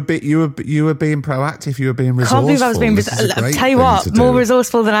you were being proactive. You were being resourceful. I can't believe I was being resourceful. Tell you what, more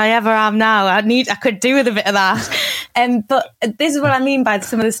resourceful than I ever am now. I could do with a bit of that. But this is what I mean by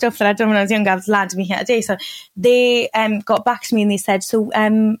some of the stuff that I'd done when I was younger. I've landed me here today. So they got back to me and they said, so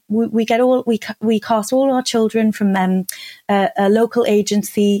we cast all our children from a local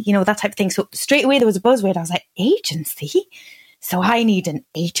agency, you know, that type of thing. So straight away there was a buzzword. I was like, agency? So I need an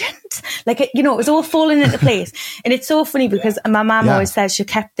agent? Like, you know, it was all falling into place. And it's so funny because my mum always says she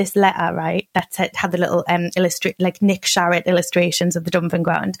kept this letter, right, that had the little like Nick Sharrett illustrations of The Dumping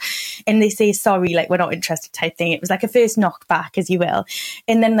Ground. And they say, sorry, like, we're not interested type thing. It was like a first knockback, as you will.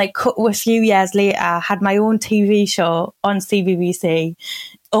 And then, like, a few years later, I had my own TV show on CBBC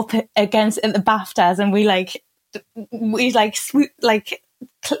up against at the BAFTAs, and we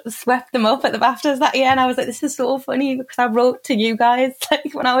swept them up at the BAFTAs that year. And I was like, this is so funny, because I wrote to you guys,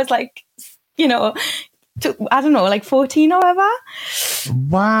 like, when I was like, you know, I don't know, like 14 or whatever.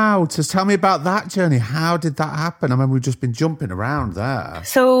 Wow. So tell me about that journey. How did that happen? I mean, we've just been jumping around there.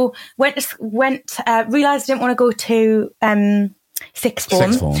 So realised I didn't want to go to sixth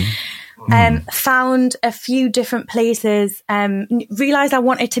form. Found a few different places, realised I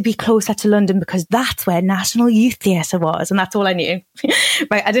wanted to be closer to London because that's where National Youth Theatre was, and that's all I knew.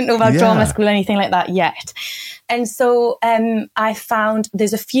 Right, I didn't know about drama school or anything like that yet. And so I found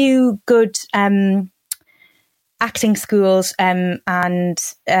there's a few good acting schools and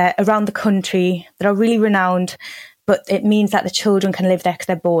around the country that are really renowned, but it means that the children can live there because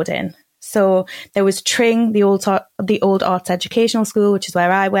they're boarding. So there was Tring, the old arts educational school, which is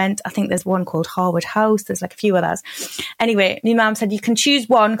where I went. I think there's one called Harwood House. There's like a few others. Anyway, my mum said you can choose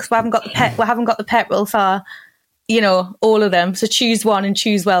one because we haven't got the petrol for, all of them. So choose one and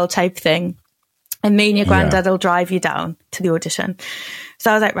choose well type thing. And me and your granddad will drive you down to the audition.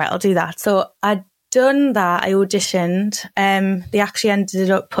 So I was like, right, I'll do that. So I'd done that. I auditioned. They actually ended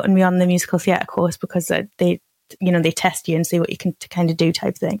up putting me on the musical theatre course because they test you and see what you can kind of do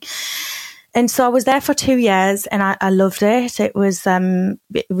type thing. And so I was there for 2 years and I loved it. It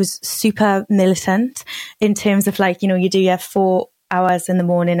was super militant in terms of you do your 4 hours in the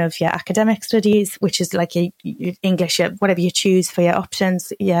morning of your academic studies, which is like your English, whatever you choose for your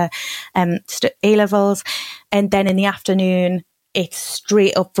options, your A-levels. And then in the afternoon, it's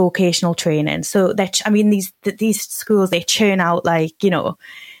straight up vocational training. So these schools, they churn out the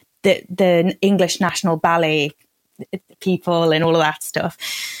English National Ballet people and all of that stuff.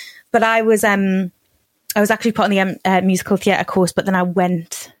 But I was actually put on the musical theatre course, but then I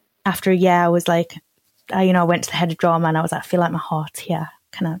went after a year. I was like, I went to the head of drama and I was like, I feel like my heart's here.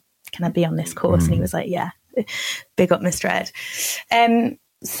 Can I be on this course? And he was like, yeah, big up Mr. Ed.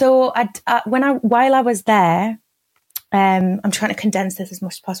 So while I was there, I'm trying to condense this as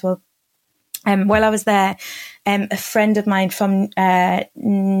much as possible. While I was there, a friend of mine from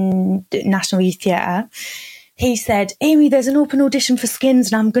National Youth Theatre, he said, Aimee, there's an open audition for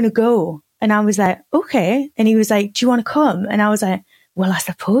Skins and I'm going to go. And I was like, okay. And he was like, do you want to come? And I was like, well, I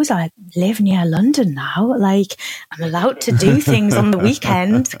suppose I live near London now. Like, I'm allowed to do things on the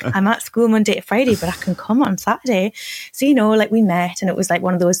weekend. I'm at school Monday to Friday, but I can come on Saturday. So, we met and it was like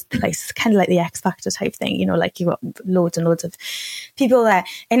one of those places, kind of like the X Factor type thing, you got loads and loads of people there.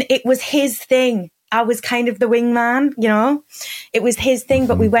 And it was his thing. I was kind of the wingman, It was his thing,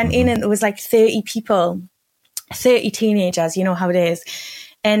 but we went in and there was like 30 people, 30 teenagers, you know how it is.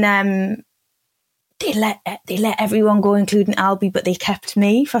 And they let everyone go, including Albie, but they kept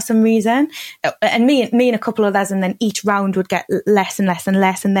me for some reason, and me and a couple of others. And then each round would get less and less and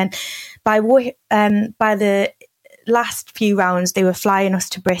less. And then by the last few rounds, they were flying us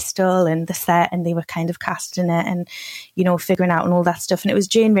to Bristol and the set, and they were kind of casting it and figuring out and all that stuff. And it was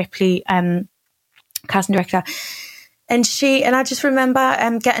Jane Ripley, casting director, and I just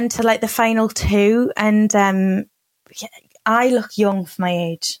remember getting to like the final 2, and I look young for my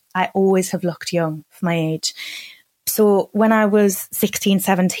age. I always have looked young for my age. So when I was 16,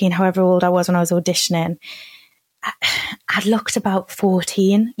 17, however old I was when I was auditioning, I looked about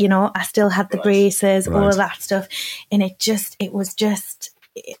 14, I still had the braces, all of that stuff. And it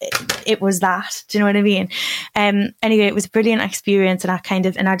was that, do you know what I mean? Anyway, it was a brilliant experience, and I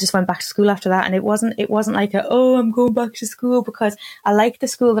just went back to school after that. And it wasn't like I'm going back to school, because I liked the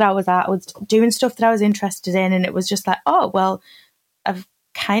school that I was at. I was doing stuff that I was interested in, and it was just like, oh, well, I've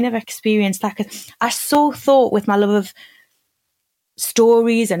kind of experienced that. 'Cause I so thought, with my love of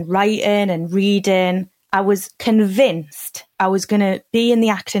stories and writing and reading, I was convinced I was going to be in the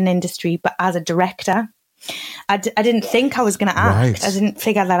acting industry, but as a director. I didn't think I was going to act. Right. I didn't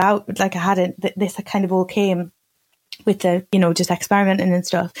figure that out. Like, I hadn't. This kind of all came with the, just experimenting and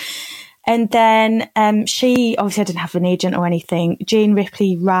stuff. And then she, obviously I didn't have an agent or anything. Jane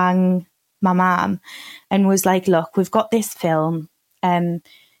Ripley rang my mum and was like, look, we've got this film. I'm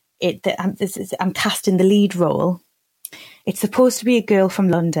casting the lead role. It's supposed to be a girl from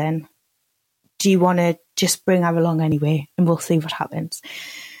London. Do you want to just bring her along anyway? And we'll see what happens.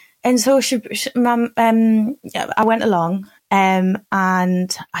 And so I went along,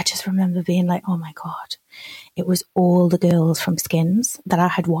 and I just remember being like, oh my God, it was all the girls from Skins that I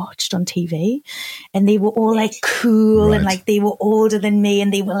had watched on TV, and they were all like cool, and like they were older than me,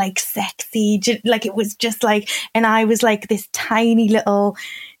 and they were like sexy, like it was just like, and I was like this tiny little,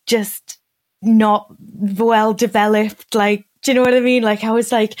 just not well developed, like, do you know what I mean? Like, I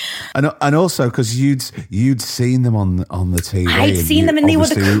was like, and also because you'd seen them on the TV. I'd seen them, and they were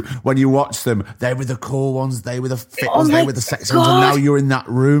when you watched them, they were the cool ones, they were the fit ones, they were the sexy ones, and now you're in that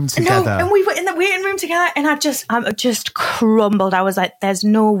room together. No, and we were in the waiting room together, and I just crumbled. I was like, there's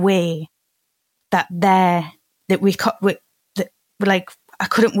no way that I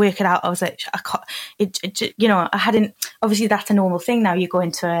couldn't work it out. I was like, I can't. I hadn't. Obviously, that's a normal thing now. You go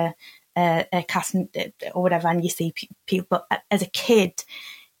into a casting or whatever, and you see people. But as a kid,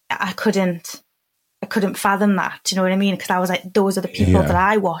 I couldn't fathom that. Do you know what I mean? Because I was like, those are the people that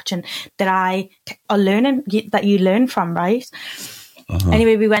I watch and that I are learning, that you learn from, right?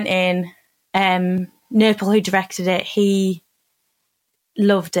 Anyway, we went in. Nurple, who directed it, he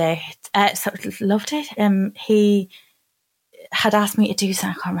loved it. He had asked me to do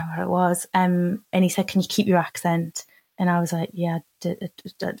something, I can't remember what it was, and he said, can you keep your accent? And I was like, yeah, I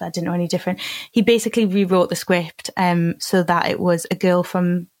didn't know any different. He basically rewrote the script so that it was a girl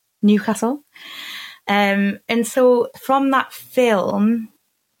from Newcastle. And so from that film,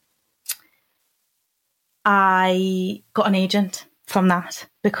 I got an agent from that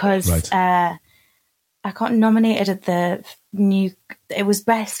because I got nominated at it was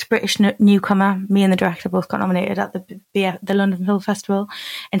Best British Newcomer. Me and the director both got nominated at the London Film Festival.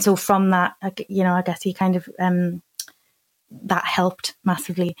 And so from that, I guess he kind of, that helped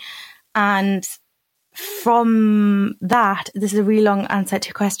massively. And from that, this is a really long answer to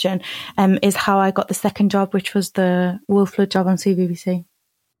your question, is how I got the second job, which was the Wolf Blood job on CBBC.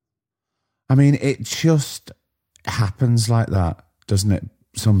 I mean, it just happens like that, doesn't it?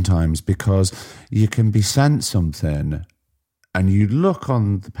 Sometimes, because you can be sent something and you look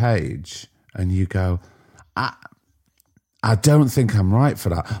on the page and you go, I don't think I'm right for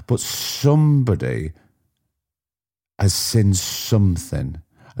that. But somebody has seen something.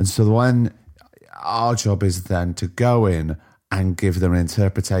 And so when our job is then to go in and give them an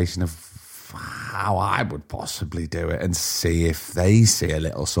interpretation of how I would possibly do it and see if they see a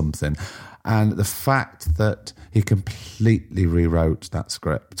little something. And the fact that he completely rewrote that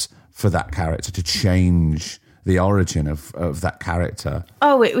script for that character to change the origin of that character.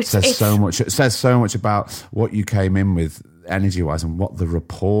 Oh, says so much. It says so much about what you came in with energy-wise and what the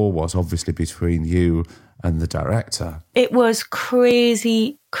rapport was, obviously, between you and the director. It was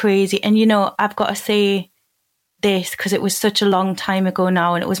crazy. And, I've got to say this because it was such a long time ago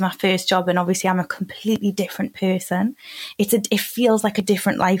now and it was my first job, and obviously I'm a completely different person. It feels like a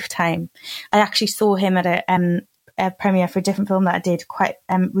different lifetime. I actually saw him at a premiere for a different film that I did quite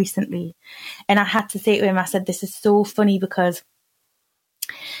recently, and I had to say to him, I said, this is so funny because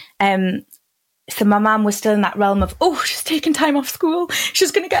so my mum was still in that realm of, she's taking time off school,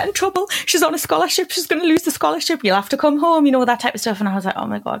 she's going to get in trouble, she's on a scholarship, she's going to lose the scholarship, you'll have to come home, that type of stuff. And I was like, oh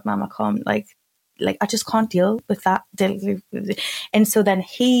my God, Mum, I can't, like I just can't deal with that. And so then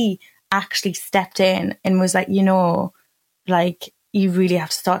he actually stepped in and was like, you really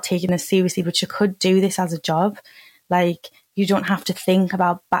have to start taking this seriously, but you could do this as a job. Like, you don't have to think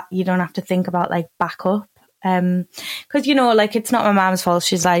about like backup. Because, it's not my mom's fault.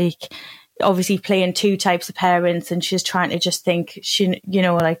 She's like obviously playing two types of parents and she's trying to just think she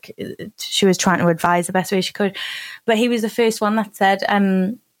was trying to advise the best way she could. But he was the first one that said,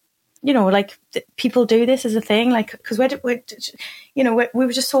 people do this as a thing, like, because we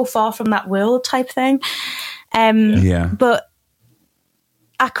were just so far from that world type thing. But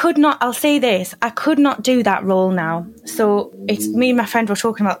I'll say this, I could not do that role now. So it's me and my friend were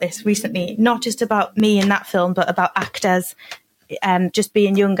talking about this recently, not just about me in that film, but about actors, just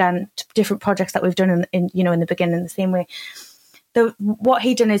being young and different projects that we've done in the beginning in the same way. What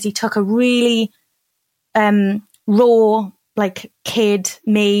he done is he took a really raw, like, kid,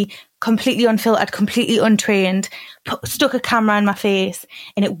 me, completely unfiltered, completely untrained, stuck a camera in my face,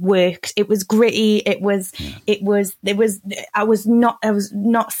 and it worked. It was gritty. I was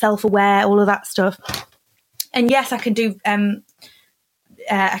not self-aware, all of that stuff. And yes, I can do, I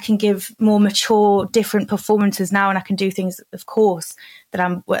can give more mature, different performances now, and I can do things, of course,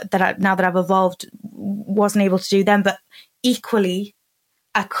 now that I've evolved, wasn't able to do them, but equally,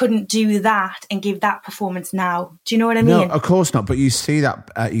 I couldn't do that and give that performance now. Do you know what I mean? No, of course not. But you see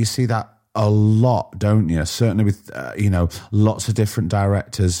that a lot, don't you? Certainly with lots of different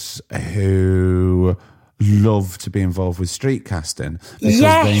directors who love to be involved with street casting because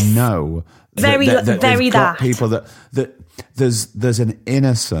they know that people that there's an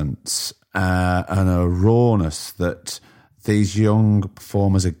innocence and a rawness that these young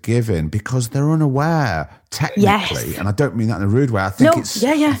performers are given because they're unaware technically, and I don't mean that in a rude way. I think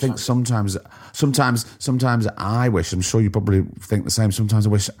I think sometimes I wish, I'm sure you probably think the same, sometimes I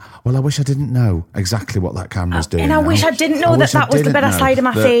wish I didn't know exactly what that camera's doing. And I wish I didn't know that was the better side of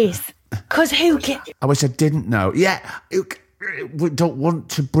my face. Because I wish I didn't know. Yeah, we don't want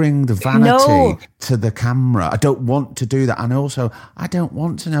to bring the vanity to the camera. I don't want to do that. And also, I don't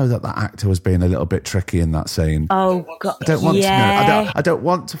want to know that actor was being a little bit tricky in that scene. Oh, God. I don't want to know. I don't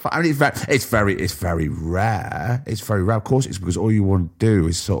want to. I mean, it's very rare. It's very rare. Of course, it's because all you want to do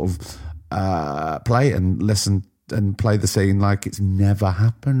is sort of play and listen and play the scene like it's never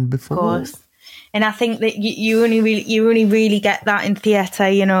happened before. Of course. And I think that you only really get that in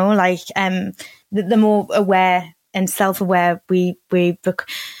theatre, like the more aware and self-aware we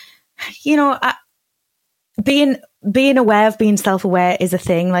being aware of being self-aware is a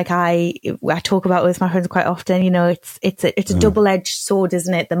thing. Like I talk about it with my friends quite often. You know, it's a double-edged sword,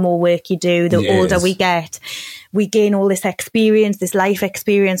 isn't it? The more work you do, the older we get, we gain all this experience, this life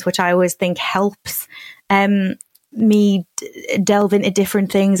experience, which I always think helps me delve into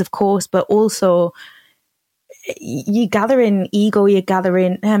different things, of course, but also you gather in ego, you gather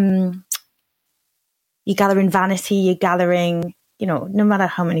in vanity, you're gathering, you know, no matter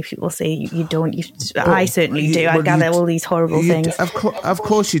how many people say you don't, I certainly do. I gather all these horrible things. Of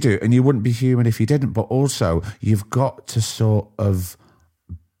course you do. And you wouldn't be human if you didn't. But also, you've got to sort of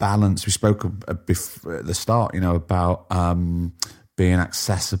balance. We spoke at the start, you know, about being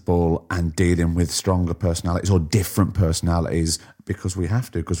accessible and dealing with stronger personalities or different personalities because we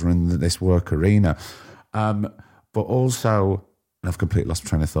have to, because we're in this work arena. But also... I've completely lost my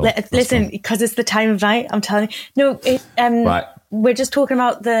train of thought. Listen, because it's the time of night, I'm telling you. No, right. We're just talking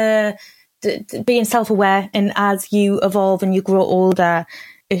about the being self-aware, and as you evolve and you grow older,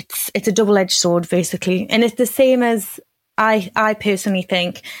 it's a double-edged sword, basically. And it's the same as I personally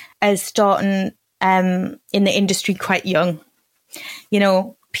think as starting in the industry quite young. You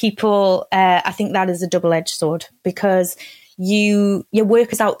know, people, I think that is a double-edged sword because your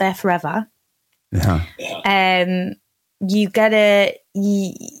work is out there forever. Yeah. You gotta, you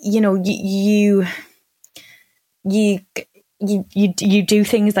do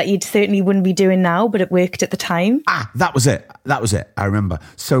things that you certainly wouldn't be doing now, but it worked at the time. That was it. I remember.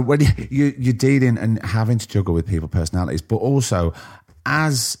 So when you're dealing and having to juggle with people's personalities, but also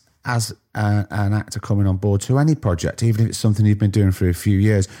as an actor coming on board to any project, even if it's something you've been doing for a few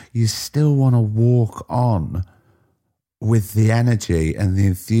years, you still want to walk on with the energy and the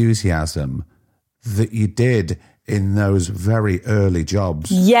enthusiasm that you did in those very early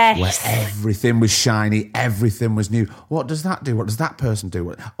jobs. Yes. Where everything was shiny, everything was new. What does that do? What does that person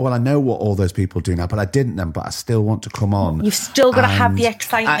do? Well, I know what all those people do now, but I didn't then, but I still want to come on. You've still got to have the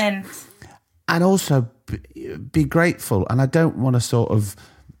excitement. And also be grateful. And I don't want to sort of,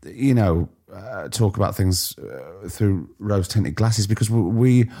 you know, talk about things through rose-tinted glasses because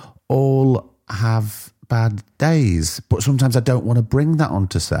we all have bad days, but sometimes I don't want to bring that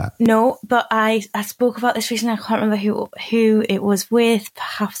onto set. No, but I spoke about this recently. I can't remember who it was with.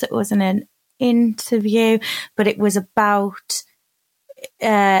 Perhaps it was in an interview, but it was about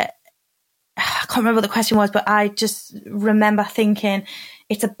I can't remember what the question was, but I just remember thinking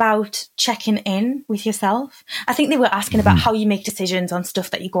it's about checking in with yourself. I think they were asking about how you make decisions on stuff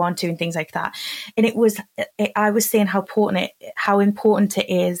that you go on to and things like that. And I was saying how important it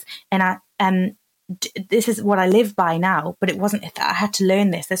is. And this is what I live by now, but it wasn't, I had to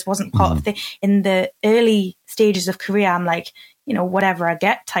learn this. This wasn't part of in the early stages of career. I'm like, you know, whatever I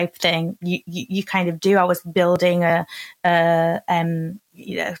get type thing, you kind of do. I was building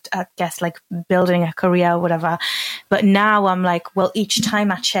you know, I guess like building a career or whatever. But now I'm like, well, each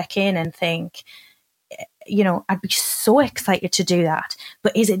time I check in and think, you know, I'd be so excited to do that.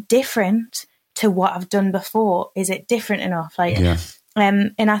 But is it different to what I've done before? Is it different enough? Like,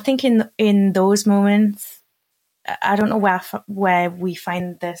 and I think in those moments, I don't know where we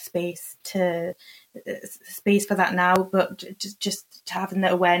find the space for that now, but just having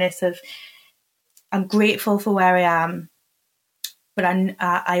the awareness of I'm grateful for where I am, but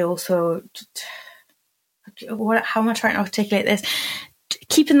I also how am I trying to articulate this?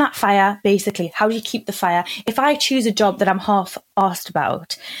 Keeping that fire, basically. How do you keep the fire? If I choose a job that I'm half-arsed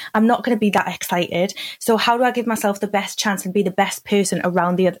about, I'm not going to be that excited. So how do I give myself the best chance and be the best person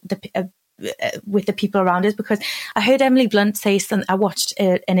around with the people around us? Because I heard Emily Blunt say something. I watched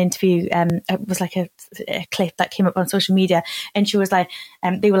an interview. It was like a clip that came up on social media, and she was like,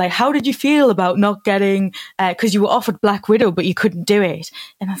 they were like, "How did you feel about not getting? Because you were offered Black Widow, but you couldn't do it."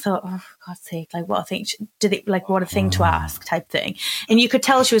 And I thought, oh, for God's sake, like what a thing! What a thing to ask, type thing. And you could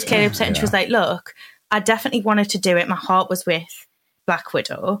tell she was clearly upset. And she was like, "Look, I definitely wanted to do it. My heart was with Black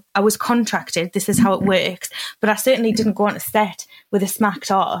Widow. I was contracted. This is how it works. But I certainly didn't go on a set with a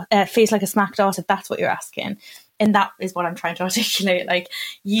smacked arse, face like a smacked arse, if that's what you're asking." And that is what I'm trying to articulate. Like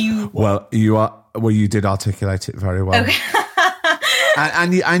you. Well, you did articulate it very well. Okay.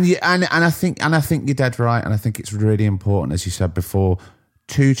 and I think you're dead right. And I think it's really important, as you said before,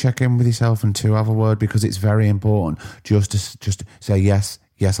 to check in with yourself and to have a word, because it's very important just to say yes,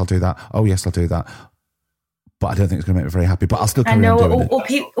 I'll do that. Oh, yes, I'll do that. But I don't think it's going to make me very happy. But I'll still carry on doing it.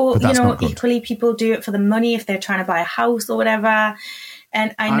 Or you know, equally people do it for the money if they're trying to buy a house or whatever.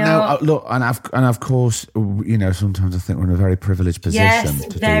 And I know. Look, and of course, you know, sometimes I think we're in a very privileged position to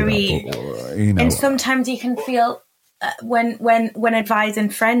do that. But, you know, and sometimes you can feel when advising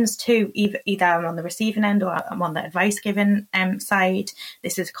friends too, either I'm on the receiving end or I'm on the advice giving side,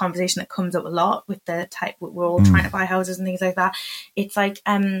 this is a conversation that comes up a lot with the type we're all trying to buy houses and things like that. It's like,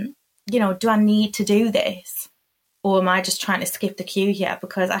 you know, do I need to do this, or am I just trying to skip the queue here?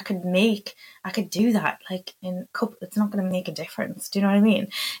 Because I could do that like in a couple. It's not going to make a difference. Do you know what I mean?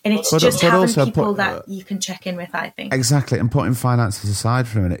 And it's just having people that you can check in with, I think. Exactly, and putting finances aside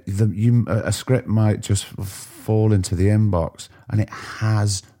for a minute, a script might just fall into the inbox and it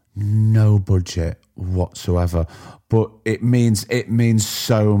has no budget whatsoever, but it means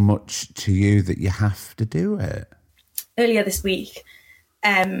so much to you that you have to do it. Earlier this week,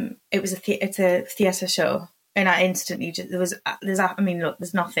 it's a theatre show. And I instantly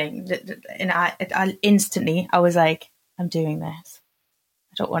there's nothing. And I instantly, I was like, I'm doing this.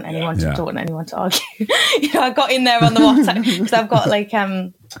 I don't want anyone to argue. You know, I got in there on the WhatsApp because I've got like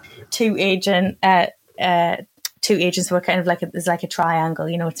two agents who are kind of like there's like a triangle.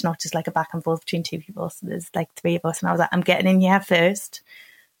 You know, it's not just like a back and forth between two people. So there's like three of us, and I was like, I'm getting in here first.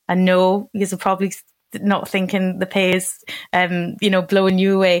 I know you're probably not thinking the pay is, blowing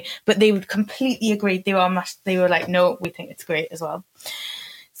you away, but they would completely agree. They were like, no, we think it's great as well.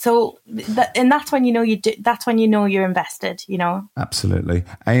 So, that's when you know that's when you know you're invested. You know, absolutely,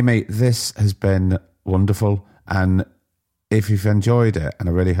 Aimee. This has been wonderful, and if you've enjoyed it, and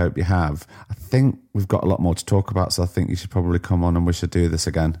I really hope you have, I think we've got a lot more to talk about, so I think you should probably come on and we should do this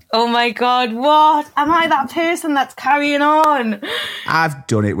again. Oh my God, what? Am I that person that's carrying on? I've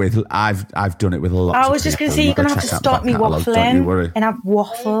done it with a lot of people. I was just going to say, you're going to have to stop me waffling. Don't you worry. And I've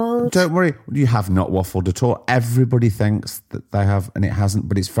waffled. Don't worry, you have not waffled at all. Everybody thinks that they have, and it hasn't,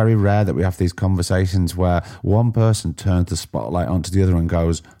 but it's very rare that we have these conversations where one person turns the spotlight onto the other and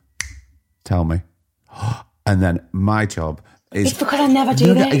goes, tell me. And then my job is... It's because I never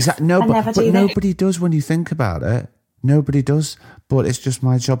do this. Exactly. No, but nobody does when you think about it. Nobody does. But it's just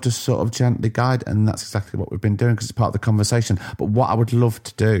my job to sort of gently guide, and that's exactly what we've been doing because it's part of the conversation. But what I would love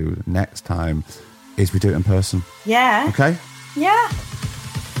to do next time is we do it in person. Yeah. Okay? Yeah.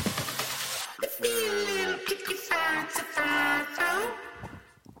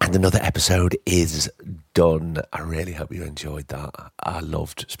 And another episode is done. I really hope you enjoyed that. I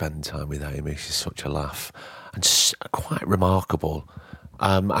loved spending time with Aimee. She's such a laugh and quite remarkable.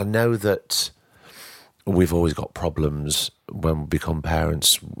 I know that we've always got problems when we become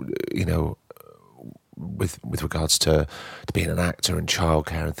parents, you know, with regards to being an actor and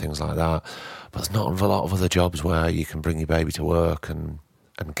childcare and things like that. But there's not a lot of other jobs where you can bring your baby to work and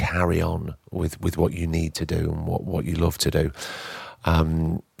carry on with what you need to do and what you love to do.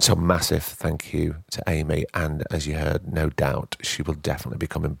 So massive thank you to Aimee, and as you heard, no doubt she will definitely be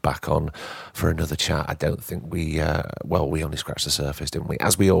coming back on for another chat. I don't think we only scratched the surface, didn't we?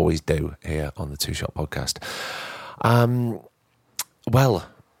 As we always do here on the Two Shot Podcast. Well,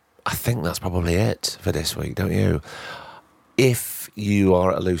 I think that's probably it for this week, don't you? If you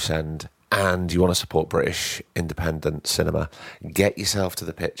are at a loose end and you want to support British independent cinema, get yourself to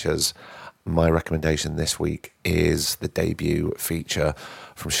the pictures. My recommendation this week is the debut feature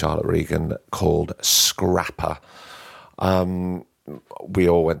from Charlotte Regan called Scrapper. We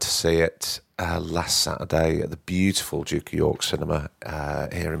all went to see it last Saturday at the beautiful Duke of York Cinema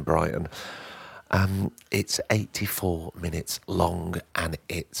here in Brighton. It's 84 minutes long and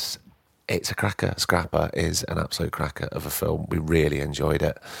it's a cracker. Scrapper is an absolute cracker of a film. We really enjoyed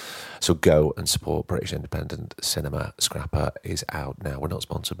it. So go and support British independent cinema. Scrapper is out now. We're not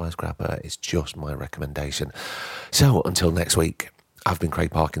sponsored by Scrapper. It's just my recommendation. So until next week, I've been Craig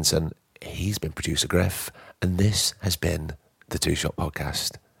Parkinson. He's been producer Griff. And this has been the Two Shot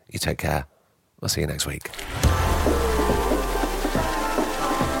Podcast. You take care. I'll see you next week.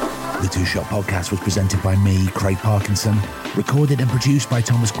 The Two Shot Podcast was presented by me, Craig Parkinson. Recorded and produced by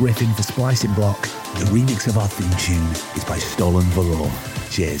Thomas Griffin for Splicing Block. The remix of our theme tune is by Stolen Valor.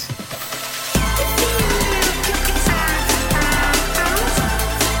 Cheers.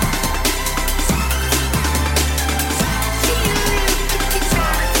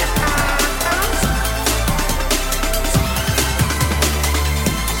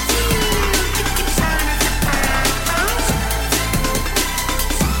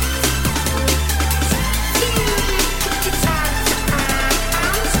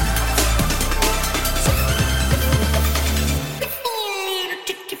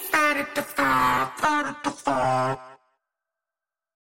 Far.